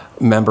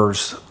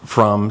 members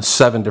from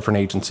 7 different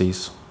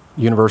agencies: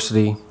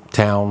 university,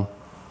 town,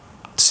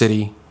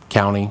 city,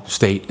 county,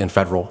 state, and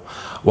federal,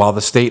 while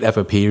the state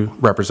FOP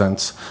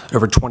represents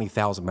over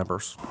 20,000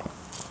 members.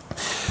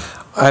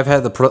 I've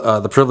had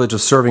the privilege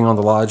of serving on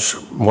the Lodge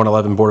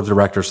 111 Board of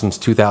Directors since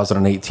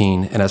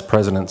 2018 and as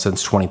president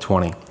since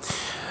 2020.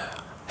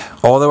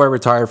 Although I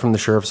retired from the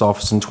Sheriff's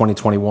Office in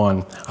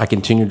 2021, I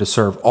continue to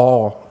serve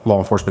all law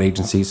enforcement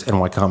agencies in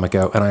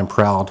Wicomico, and I am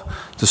proud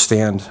to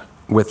stand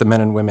with the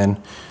men and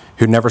women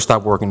who never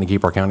stop working to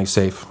keep our county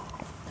safe.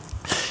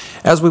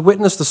 As we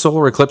witnessed the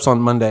solar eclipse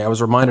on Monday, I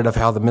was reminded of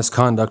how the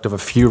misconduct of a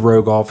few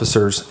rogue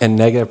officers and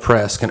negative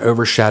press can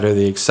overshadow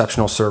the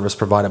exceptional service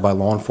provided by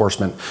law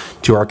enforcement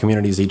to our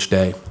communities each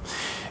day.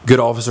 Good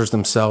officers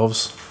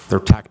themselves, their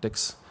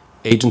tactics,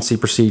 agency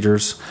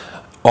procedures,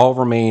 all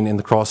remain in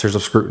the crosshairs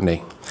of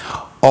scrutiny.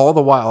 All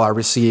the while, I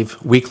receive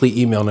weekly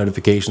email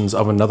notifications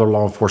of another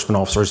law enforcement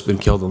officer who's been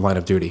killed in line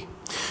of duty.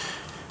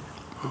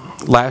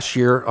 Last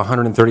year,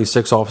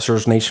 136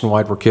 officers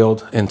nationwide were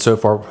killed, and so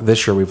far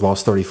this year we've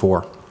lost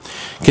 34.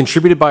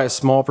 Contributed by a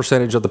small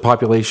percentage of the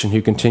population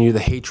who continue the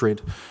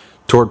hatred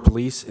toward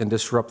police and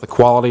disrupt the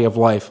quality of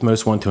life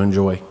most want to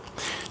enjoy.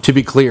 To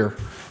be clear,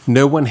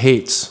 no one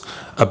hates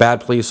a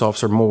bad police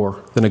officer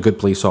more than a good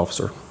police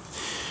officer.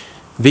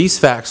 These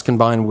facts,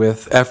 combined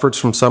with efforts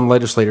from some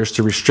legislators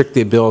to restrict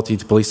the ability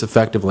to police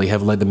effectively,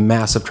 have led to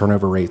massive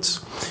turnover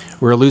rates.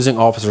 We're losing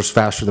officers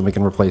faster than we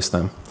can replace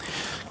them.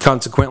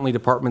 Consequently,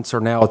 departments are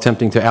now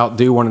attempting to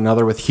outdo one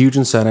another with huge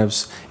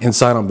incentives and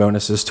sign-on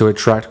bonuses to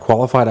attract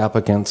qualified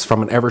applicants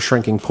from an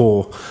ever-shrinking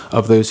pool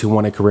of those who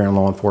want a career in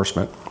law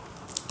enforcement.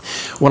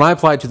 When I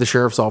applied to the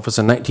Sheriff's Office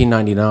in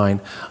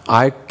 1999,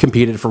 I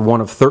competed for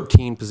one of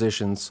 13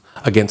 positions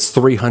against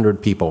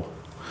 300 people.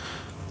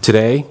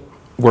 Today,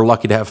 we're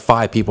lucky to have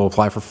 5 people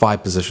apply for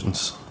 5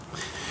 positions.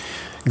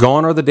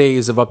 Gone are the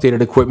days of updated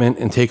equipment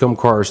and take-home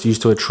cars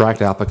used to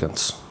attract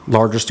applicants.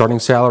 Larger starting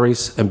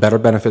salaries and better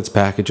benefits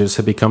packages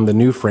have become the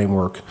new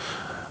framework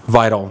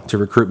vital to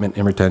recruitment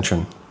and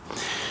retention.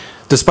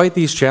 Despite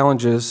these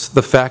challenges,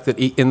 the fact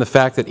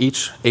that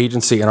each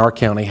agency in our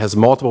county has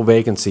multiple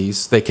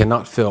vacancies they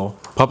cannot fill,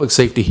 public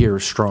safety here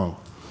is strong.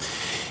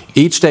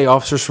 Each day,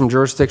 officers from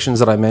jurisdictions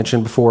that I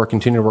mentioned before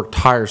continue to work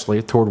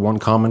tirelessly toward one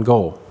common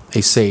goal,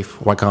 a safe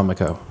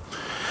Wicomico.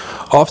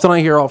 Often I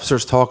hear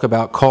officers talk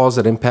about calls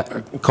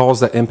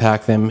that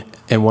impact them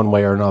in one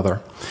way or another,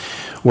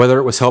 whether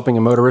it was helping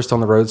a motorist on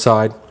the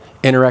roadside,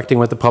 interacting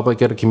with the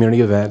public at a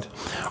community event,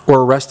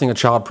 or arresting a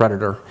child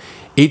predator.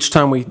 Each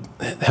time we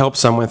help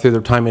someone through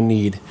their time in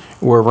need,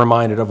 we're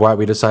reminded of why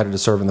we decided to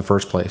serve in the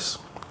first place.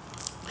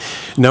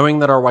 Knowing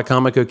that our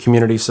Wicomico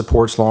community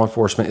supports law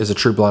enforcement is a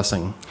true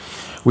blessing.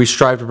 We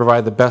strive to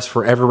provide the best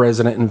for every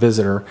resident and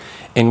visitor,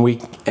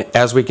 and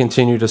as we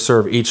continue to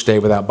serve each day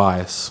without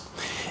bias.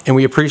 And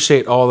we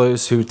appreciate all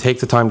those who take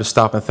the time to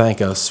stop and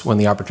thank us when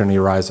the opportunity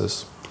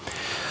arises.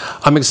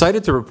 I'm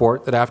excited to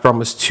report that after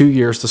almost 2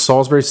 years, the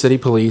Salisbury City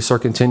Police are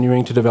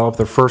continuing to develop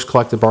their first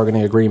collective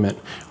bargaining agreement,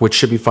 which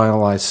should be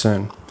finalized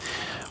soon.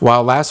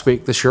 While last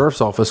week, the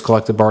Sheriff's Office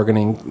Collective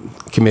Bargaining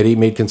Committee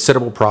made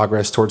considerable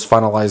progress towards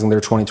finalizing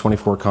their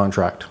 2024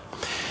 contract.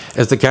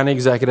 As the County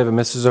Executive and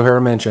Mrs. O'Hara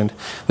mentioned,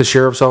 the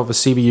Sheriff's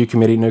Office CBU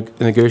Committee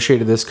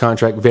negotiated this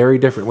contract very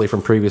differently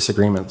from previous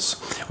agreements,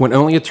 when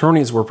only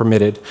attorneys were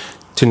permitted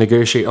to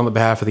negotiate on the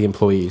behalf of the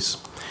employees.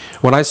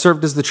 When I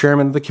served as the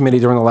chairman of the committee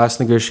during the last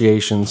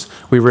negotiations,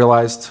 we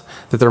realized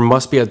that there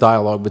must be a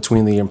dialogue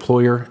between the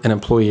employer and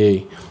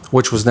employee,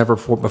 which was never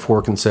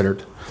before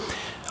considered.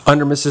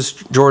 Under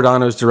Mrs.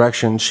 Giordano's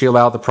direction, she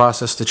allowed the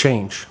process to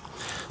change.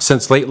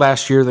 Since late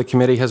last year, the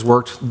committee has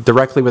worked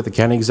directly with the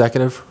county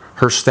executive,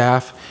 her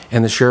staff,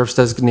 and the sheriff's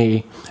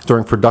designee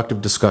during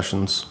productive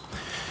discussions.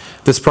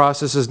 This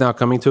process is now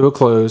coming to a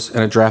close,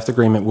 and a draft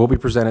agreement will be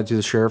presented to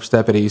the sheriff's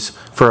deputies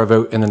for a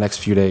vote in the next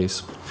few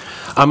days.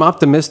 I'm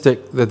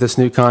optimistic that this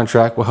new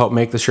contract will help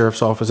make the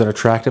sheriff's office an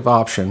attractive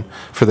option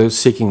for those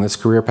seeking this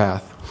career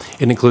path.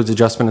 It includes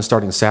adjustment in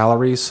starting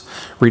salaries,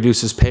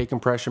 reduces pay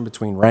compression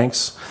between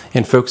ranks,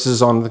 and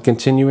focuses on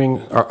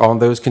continuing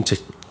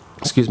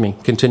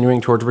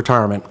towards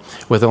retirement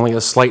with only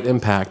a slight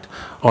impact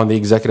on the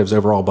executive's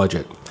overall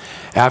budget.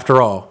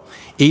 After all,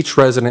 each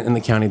resident in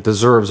the county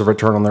deserves a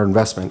return on their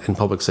investment in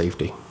public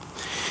safety.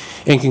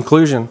 In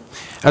conclusion,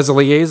 as a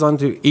liaison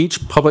to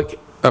each public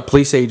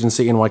police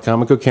agency in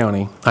Wicomico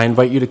County, I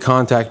invite you to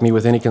contact me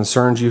with any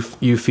concerns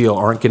you feel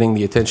aren't getting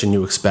the attention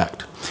you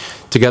expect.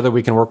 Together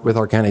we can work with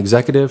our county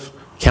executive,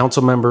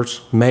 council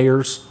members,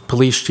 mayors,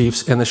 police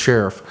chiefs, and the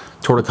sheriff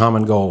toward a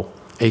common goal,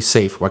 a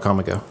safe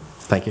Wicomico.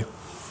 Thank you.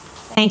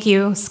 Thank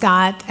you,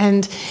 Scott,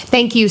 and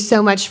thank you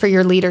so much for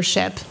your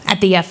leadership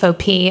at the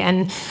FOP,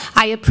 and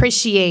I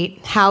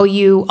appreciate how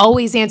you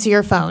always answer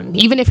your phone.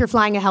 Even if you're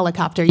flying a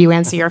helicopter, you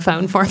answer your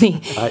phone for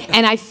me.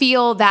 And I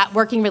feel that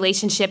working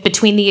relationship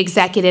between the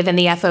executive and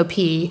the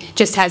FOP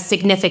just has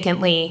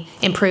significantly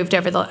improved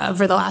over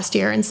the last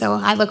year, and so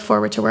I look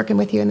forward to working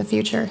with you in the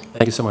future.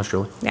 Thank you so much,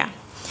 Julie. Yeah.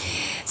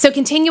 So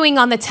continuing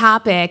on the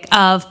topic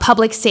of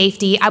public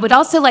safety, I would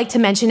also like to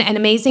mention an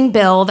amazing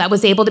bill that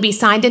was able to be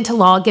signed into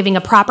law giving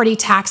a property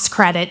tax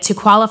credit to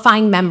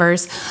qualifying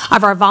members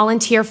of our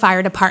volunteer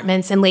fire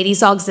departments and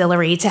Ladies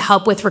Auxiliary to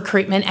help with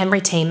recruitment and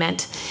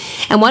retainment.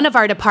 And one of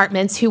our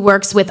departments who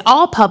works with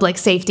all public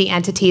safety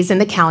entities in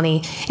the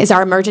county is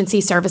our Emergency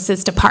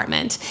Services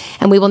Department.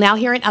 And we will now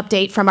hear an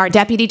update from our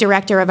Deputy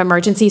Director of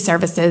Emergency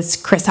Services,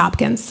 Chris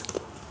Hopkins.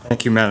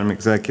 Thank you, Madam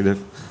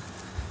Executive.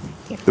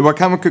 The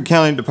Wicomico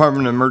County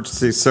Department of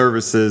Emergency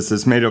Services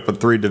is made up of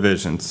 3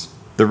 divisions: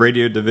 the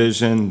Radio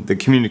Division, the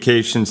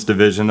Communications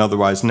Division,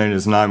 otherwise known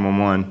as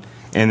 911,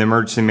 and the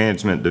Emergency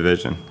Management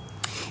Division.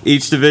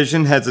 Each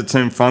division has its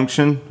own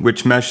function,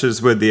 which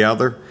meshes with the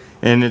other,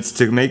 and it's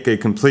to make a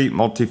complete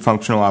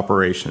multifunctional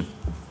operation.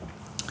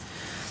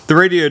 The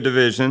Radio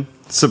Division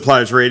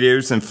supplies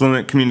radios and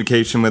fluent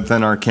communication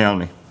within our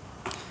county.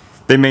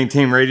 They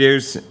maintain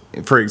radios,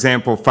 for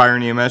example, fire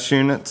and EMS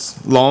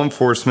units, law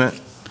enforcement,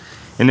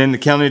 and in the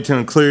county to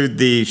include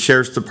the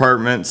Sheriff's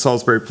Department,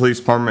 Salisbury Police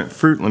Department,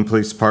 Fruitland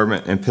Police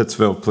Department, and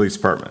Pittsville Police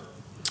Department.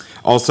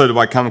 Also the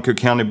Wicomico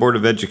County Board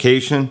of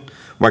Education,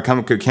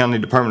 Wicomico County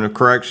Department of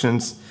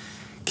Corrections,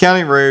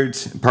 County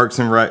Roads, Parks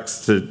and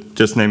Recs, to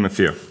just name a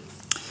few.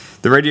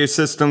 The radio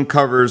system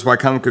covers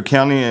Wicomico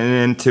County and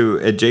into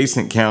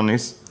adjacent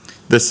counties.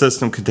 This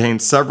system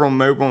contains several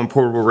mobile and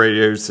portable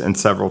radios and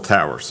several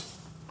towers.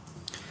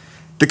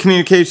 The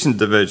Communications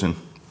Division,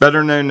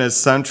 better known as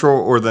Central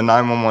or the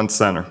 911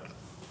 Center.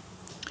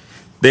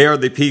 They are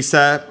the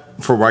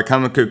PSAP for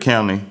Wicomico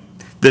County.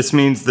 This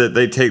means that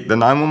they take the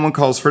 911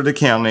 calls for the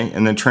county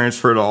and then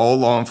transfer to all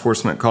law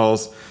enforcement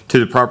calls to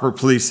the proper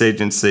police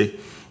agency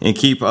and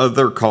keep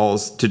other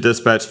calls to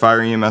dispatch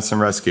fire, EMS,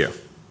 and rescue.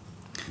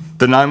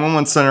 The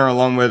 911 Center,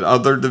 along with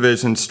other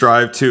divisions,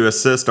 strive to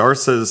assist our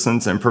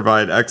citizens and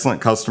provide excellent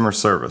customer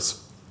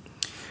service.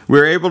 We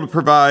are able to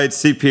provide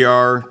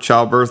CPR,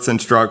 childbirth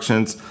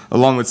instructions,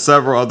 along with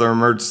several other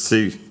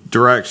emergency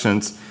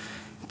directions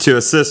to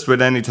assist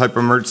with any type of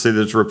emergency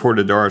that's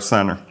reported to our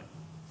center.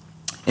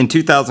 In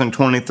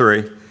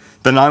 2023,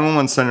 The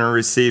 911 center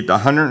received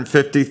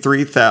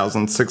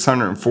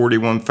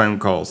 153,641 phone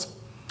calls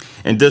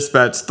and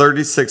dispatched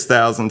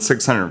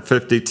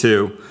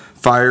 36,652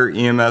 fire,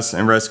 EMS,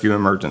 and rescue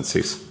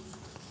emergencies.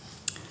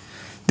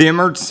 The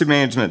Emergency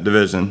Management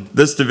Division.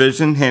 This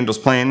division handles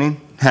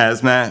planning,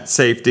 hazmat,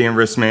 safety, and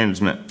risk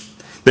management.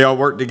 They all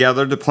work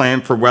together to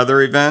plan for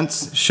weather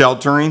events,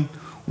 sheltering,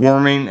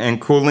 warming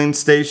and cooling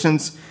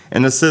stations,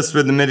 and assist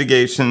with the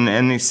mitigation and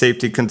any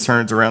safety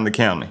concerns around the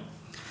county.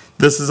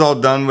 This is all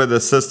done with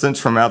assistance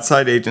from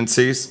outside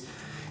agencies,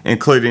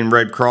 including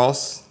Red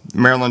Cross,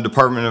 Maryland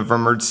Department of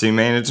Emergency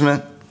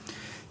Management,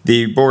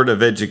 the Board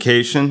of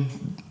Education,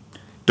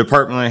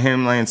 Department of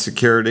Homeland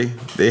Security,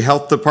 the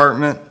Health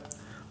Department,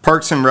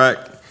 Parks and Rec,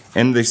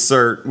 and the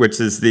CERT, which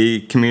is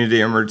the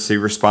Community Emergency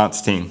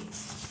Response Team.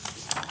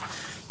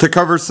 To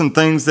cover some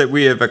things that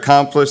we have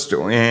accomplished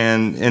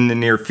and in the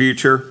near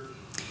future,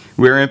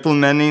 we are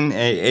implementing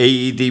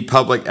a AED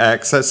public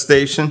access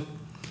station.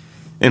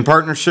 In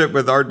partnership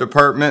with our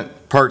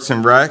department, Parks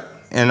and Rec,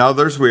 and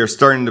others, we are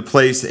starting to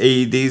place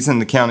AEDs in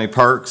the county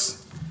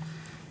parks.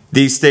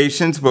 These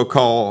stations will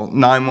call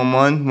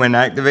 911 when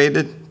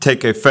activated,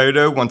 take a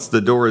photo once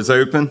the door is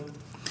open,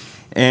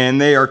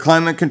 and they are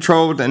climate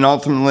controlled and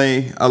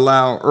ultimately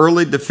allow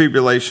early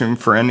defibrillation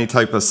for any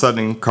type of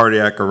sudden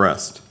cardiac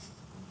arrest.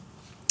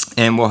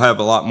 And we'll have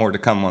a lot more to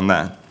come on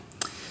that.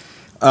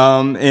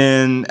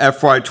 In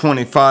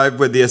FY25,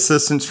 with the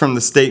assistance from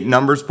the State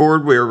Numbers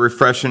Board, we are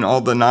refreshing all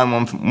the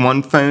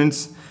 911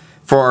 phones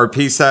for our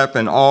PSAP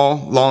and all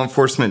law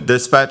enforcement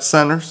dispatch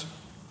centers.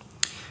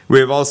 We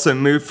have also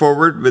moved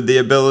forward with the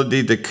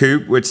ability to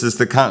COOP, which is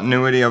the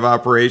continuity of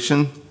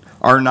operation,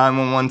 our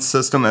 911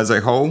 system as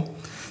a whole.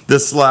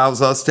 This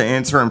allows us to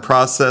answer and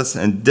process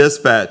and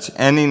dispatch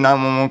any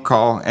 911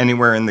 call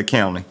anywhere in the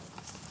county.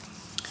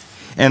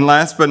 And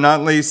last but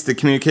not least, the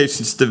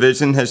Communications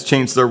Division has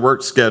changed their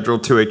work schedule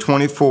to a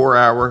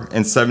 24-hour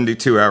and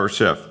 72-hour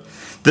shift.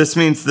 This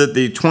means that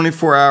they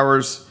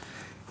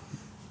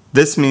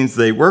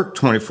work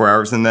 24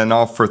 hours and then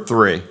off for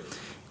 3,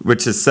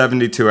 which is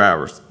 72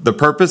 hours. The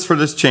purpose for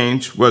this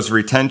change was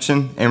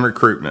retention and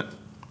recruitment.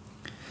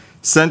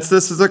 Since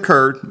this has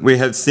occurred, we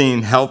have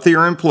seen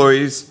healthier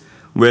employees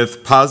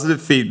with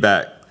positive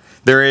feedback.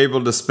 They're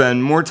able to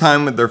spend more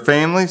time with their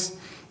families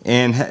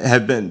and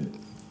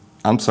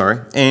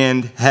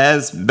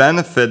has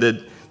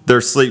benefited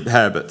their sleep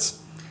habits.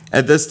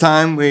 At this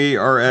time, we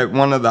are at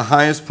one of the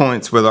highest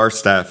points with our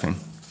staffing.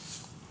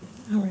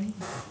 All right.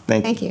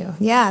 Thank you. Thank you.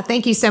 Yeah,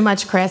 thank you so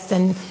much, Chris.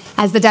 And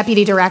as the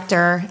Deputy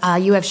Director,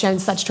 you have shown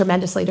such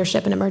tremendous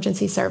leadership in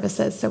emergency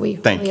services, so we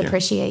really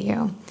appreciate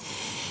you.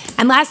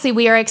 And lastly,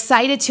 we are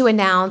excited to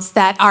announce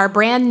that our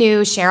brand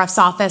new Sheriff's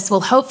Office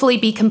will hopefully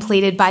be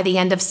completed by the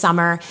end of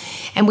summer,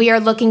 and we are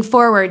looking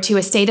forward to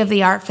a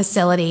state-of-the-art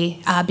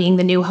facility being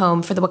the new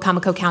home for the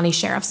Wicomico County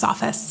Sheriff's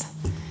Office.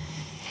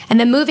 And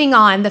then moving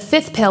on, the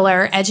 5th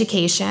pillar,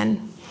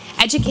 education.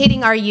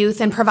 Educating our youth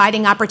and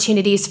providing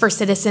opportunities for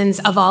citizens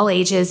of all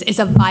ages is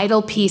a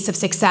vital piece of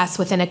success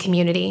within a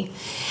community.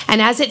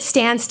 And as it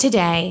stands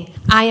today,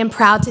 I am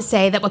proud to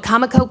say that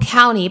Wicomico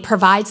County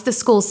provides the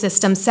school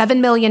system $7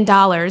 million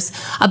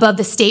above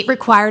the state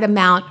required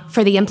amount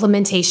for the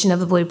implementation of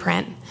the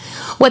blueprint.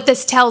 What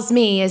this tells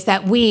me is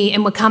that we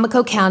in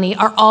Wicomico County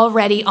are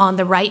already on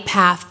the right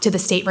path to the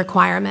state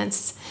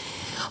requirements.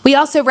 We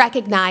also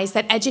recognize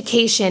that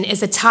education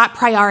is a top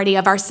priority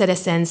of our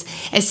citizens,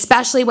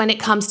 especially when it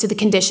comes to the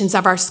conditions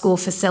of our school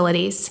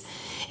facilities.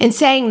 In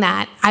saying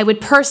that, I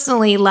would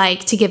personally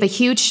like to give a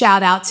huge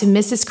shout out to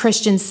Mrs.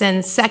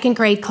 Christensen's 2nd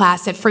grade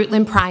class at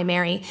Fruitland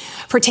Primary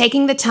for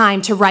taking the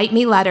time to write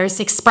me letters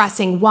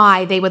expressing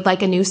why they would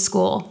like a new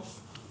school.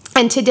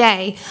 And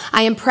today,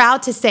 I am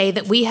proud to say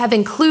that we have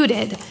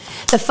included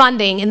the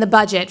funding in the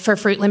budget for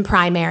Fruitland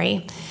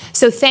Primary.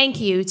 So thank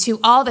you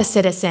to all the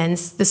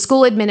citizens, the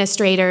school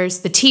administrators,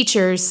 the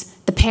teachers,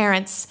 the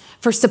parents,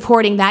 for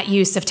supporting that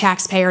use of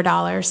taxpayer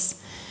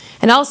dollars.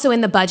 And also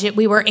in the budget,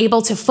 we were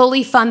able to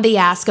fully fund the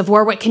ask of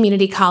Warwick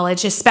Community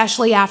College,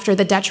 especially after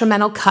the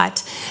detrimental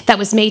cut that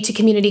was made to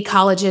community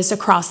colleges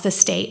across the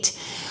state.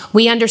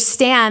 We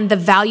understand the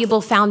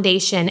valuable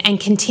foundation and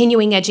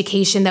continuing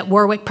education that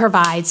Warwick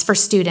provides for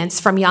students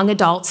from young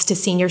adults to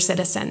senior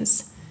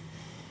citizens.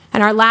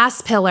 And our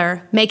last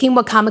pillar, making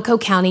Wicomico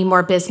County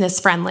more business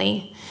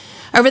friendly.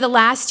 Over the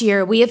last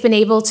year, we have been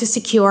able to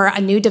secure a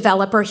new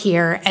developer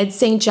here, Ed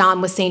St.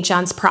 John with St.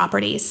 John's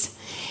Properties.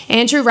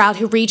 Andrew Rout,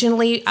 who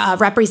regionally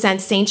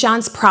represents St.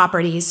 John's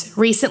Properties,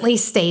 recently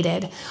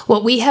stated,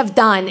 what we have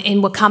done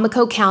in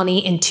Wicomico County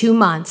in 2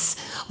 months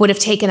would have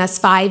taken us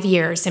 5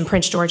 years in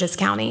Prince George's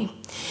County.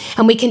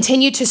 And we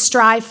continue to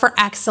strive for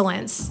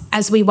excellence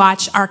as we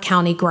watch our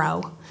county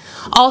grow.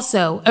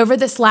 Also, over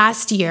this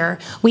last year,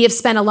 we have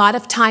spent a lot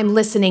of time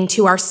listening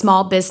to our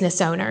small business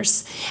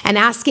owners and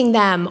asking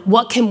them,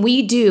 what can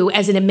we do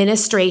as an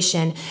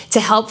administration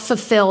to help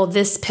fulfill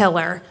this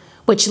pillar,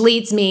 which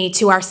leads me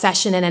to our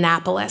session in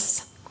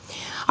Annapolis.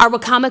 Our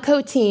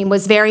Wicomico team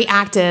was very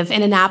active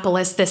in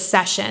Annapolis this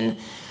session.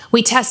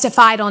 We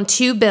testified on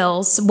 2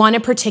 bills, one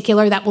in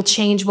particular that will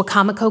change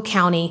Wicomico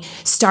County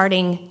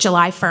starting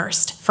July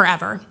 1st,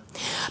 forever.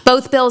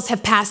 Both bills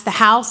have passed the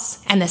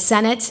House and the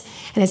Senate,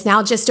 and is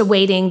now just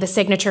awaiting the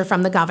signature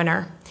from the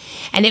governor.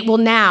 And it will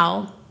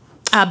now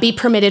be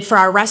permitted for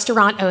our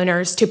restaurant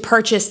owners to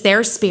purchase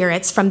their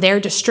spirits from their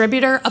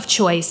distributor of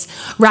choice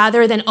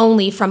rather than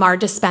only from our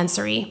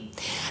dispensary.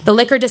 The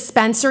liquor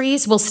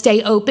dispensaries will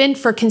stay open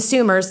for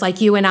consumers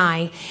like you and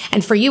I,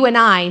 and for you and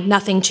I,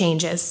 nothing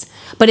changes.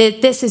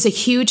 But this is a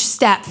huge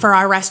step for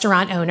our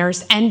restaurant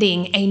owners,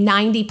 ending a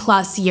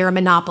 90-plus year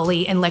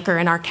monopoly in liquor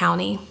in our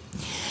county.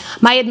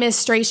 My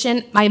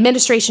administration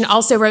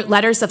also wrote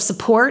letters of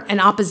support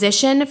and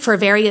opposition for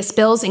various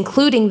bills,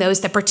 including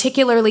those that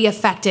particularly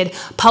affected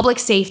public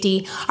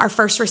safety, our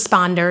first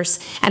responders,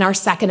 and our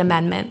Second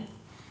Amendment.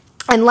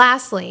 And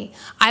lastly,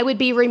 I would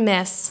be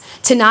remiss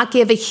to not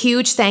give a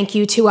huge thank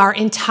you to our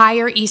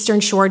entire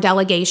Eastern Shore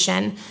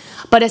delegation,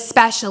 but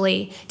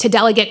especially to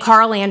Delegate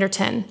Carl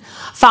Anderton.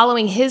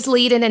 Following his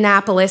lead in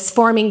Annapolis,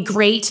 forming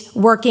great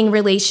working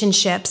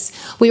relationships,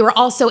 we were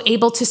also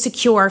able to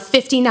secure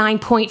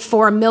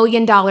 $59.4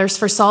 million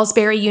for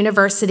Salisbury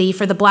University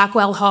for the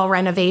Blackwell Hall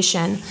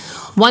renovation,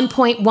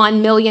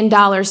 $1.1 million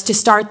to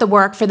start the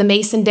work for the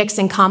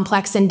Mason-Dixon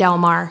complex in Del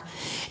Mar,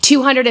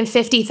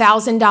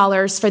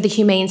 $250,000 for the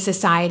Humane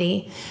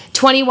Society,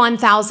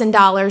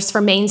 $21,000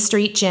 for Main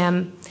Street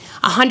Gym,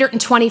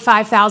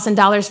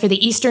 $125,000 for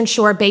the Eastern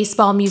Shore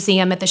Baseball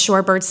Museum at the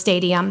Shorebird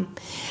Stadium,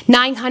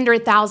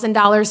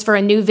 $900,000 for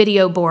a new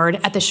video board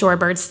at the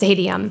Shorebird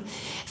Stadium,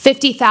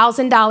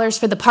 $50,000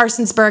 for the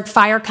Parsonsburg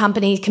Fire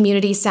Company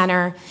Community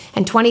Center,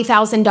 and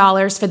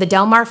 $20,000 for the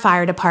Del Mar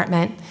Fire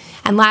Department,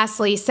 and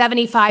lastly,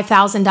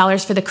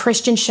 $75,000 for the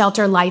Christian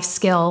Shelter Life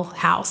Skill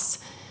House.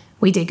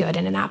 We did good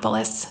in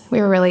Annapolis.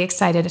 We were really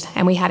excited,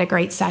 and we had a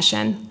great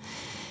session.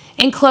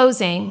 In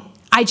closing,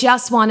 I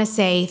just want to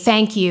say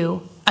thank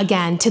you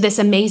again to this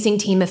amazing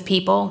team of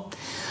people.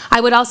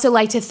 I would also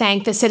like to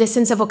thank the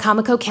citizens of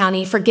Wicomico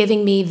County for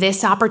giving me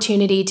this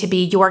opportunity to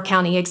be your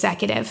county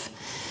executive.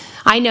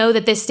 I know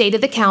that this state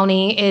of the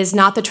county is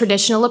not the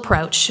traditional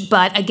approach,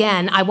 but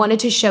again, I wanted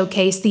to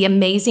showcase the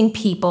amazing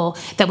people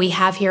that we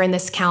have here in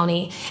this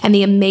county and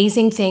the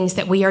amazing things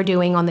that we are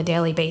doing on the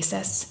daily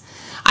basis.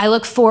 I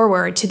look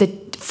forward to the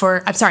next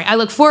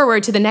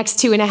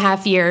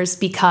 2.5 years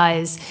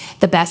because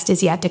the best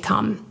is yet to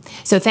come.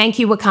 So thank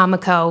you,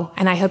 Wicomico,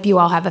 and I hope you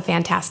all have a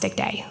fantastic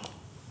day.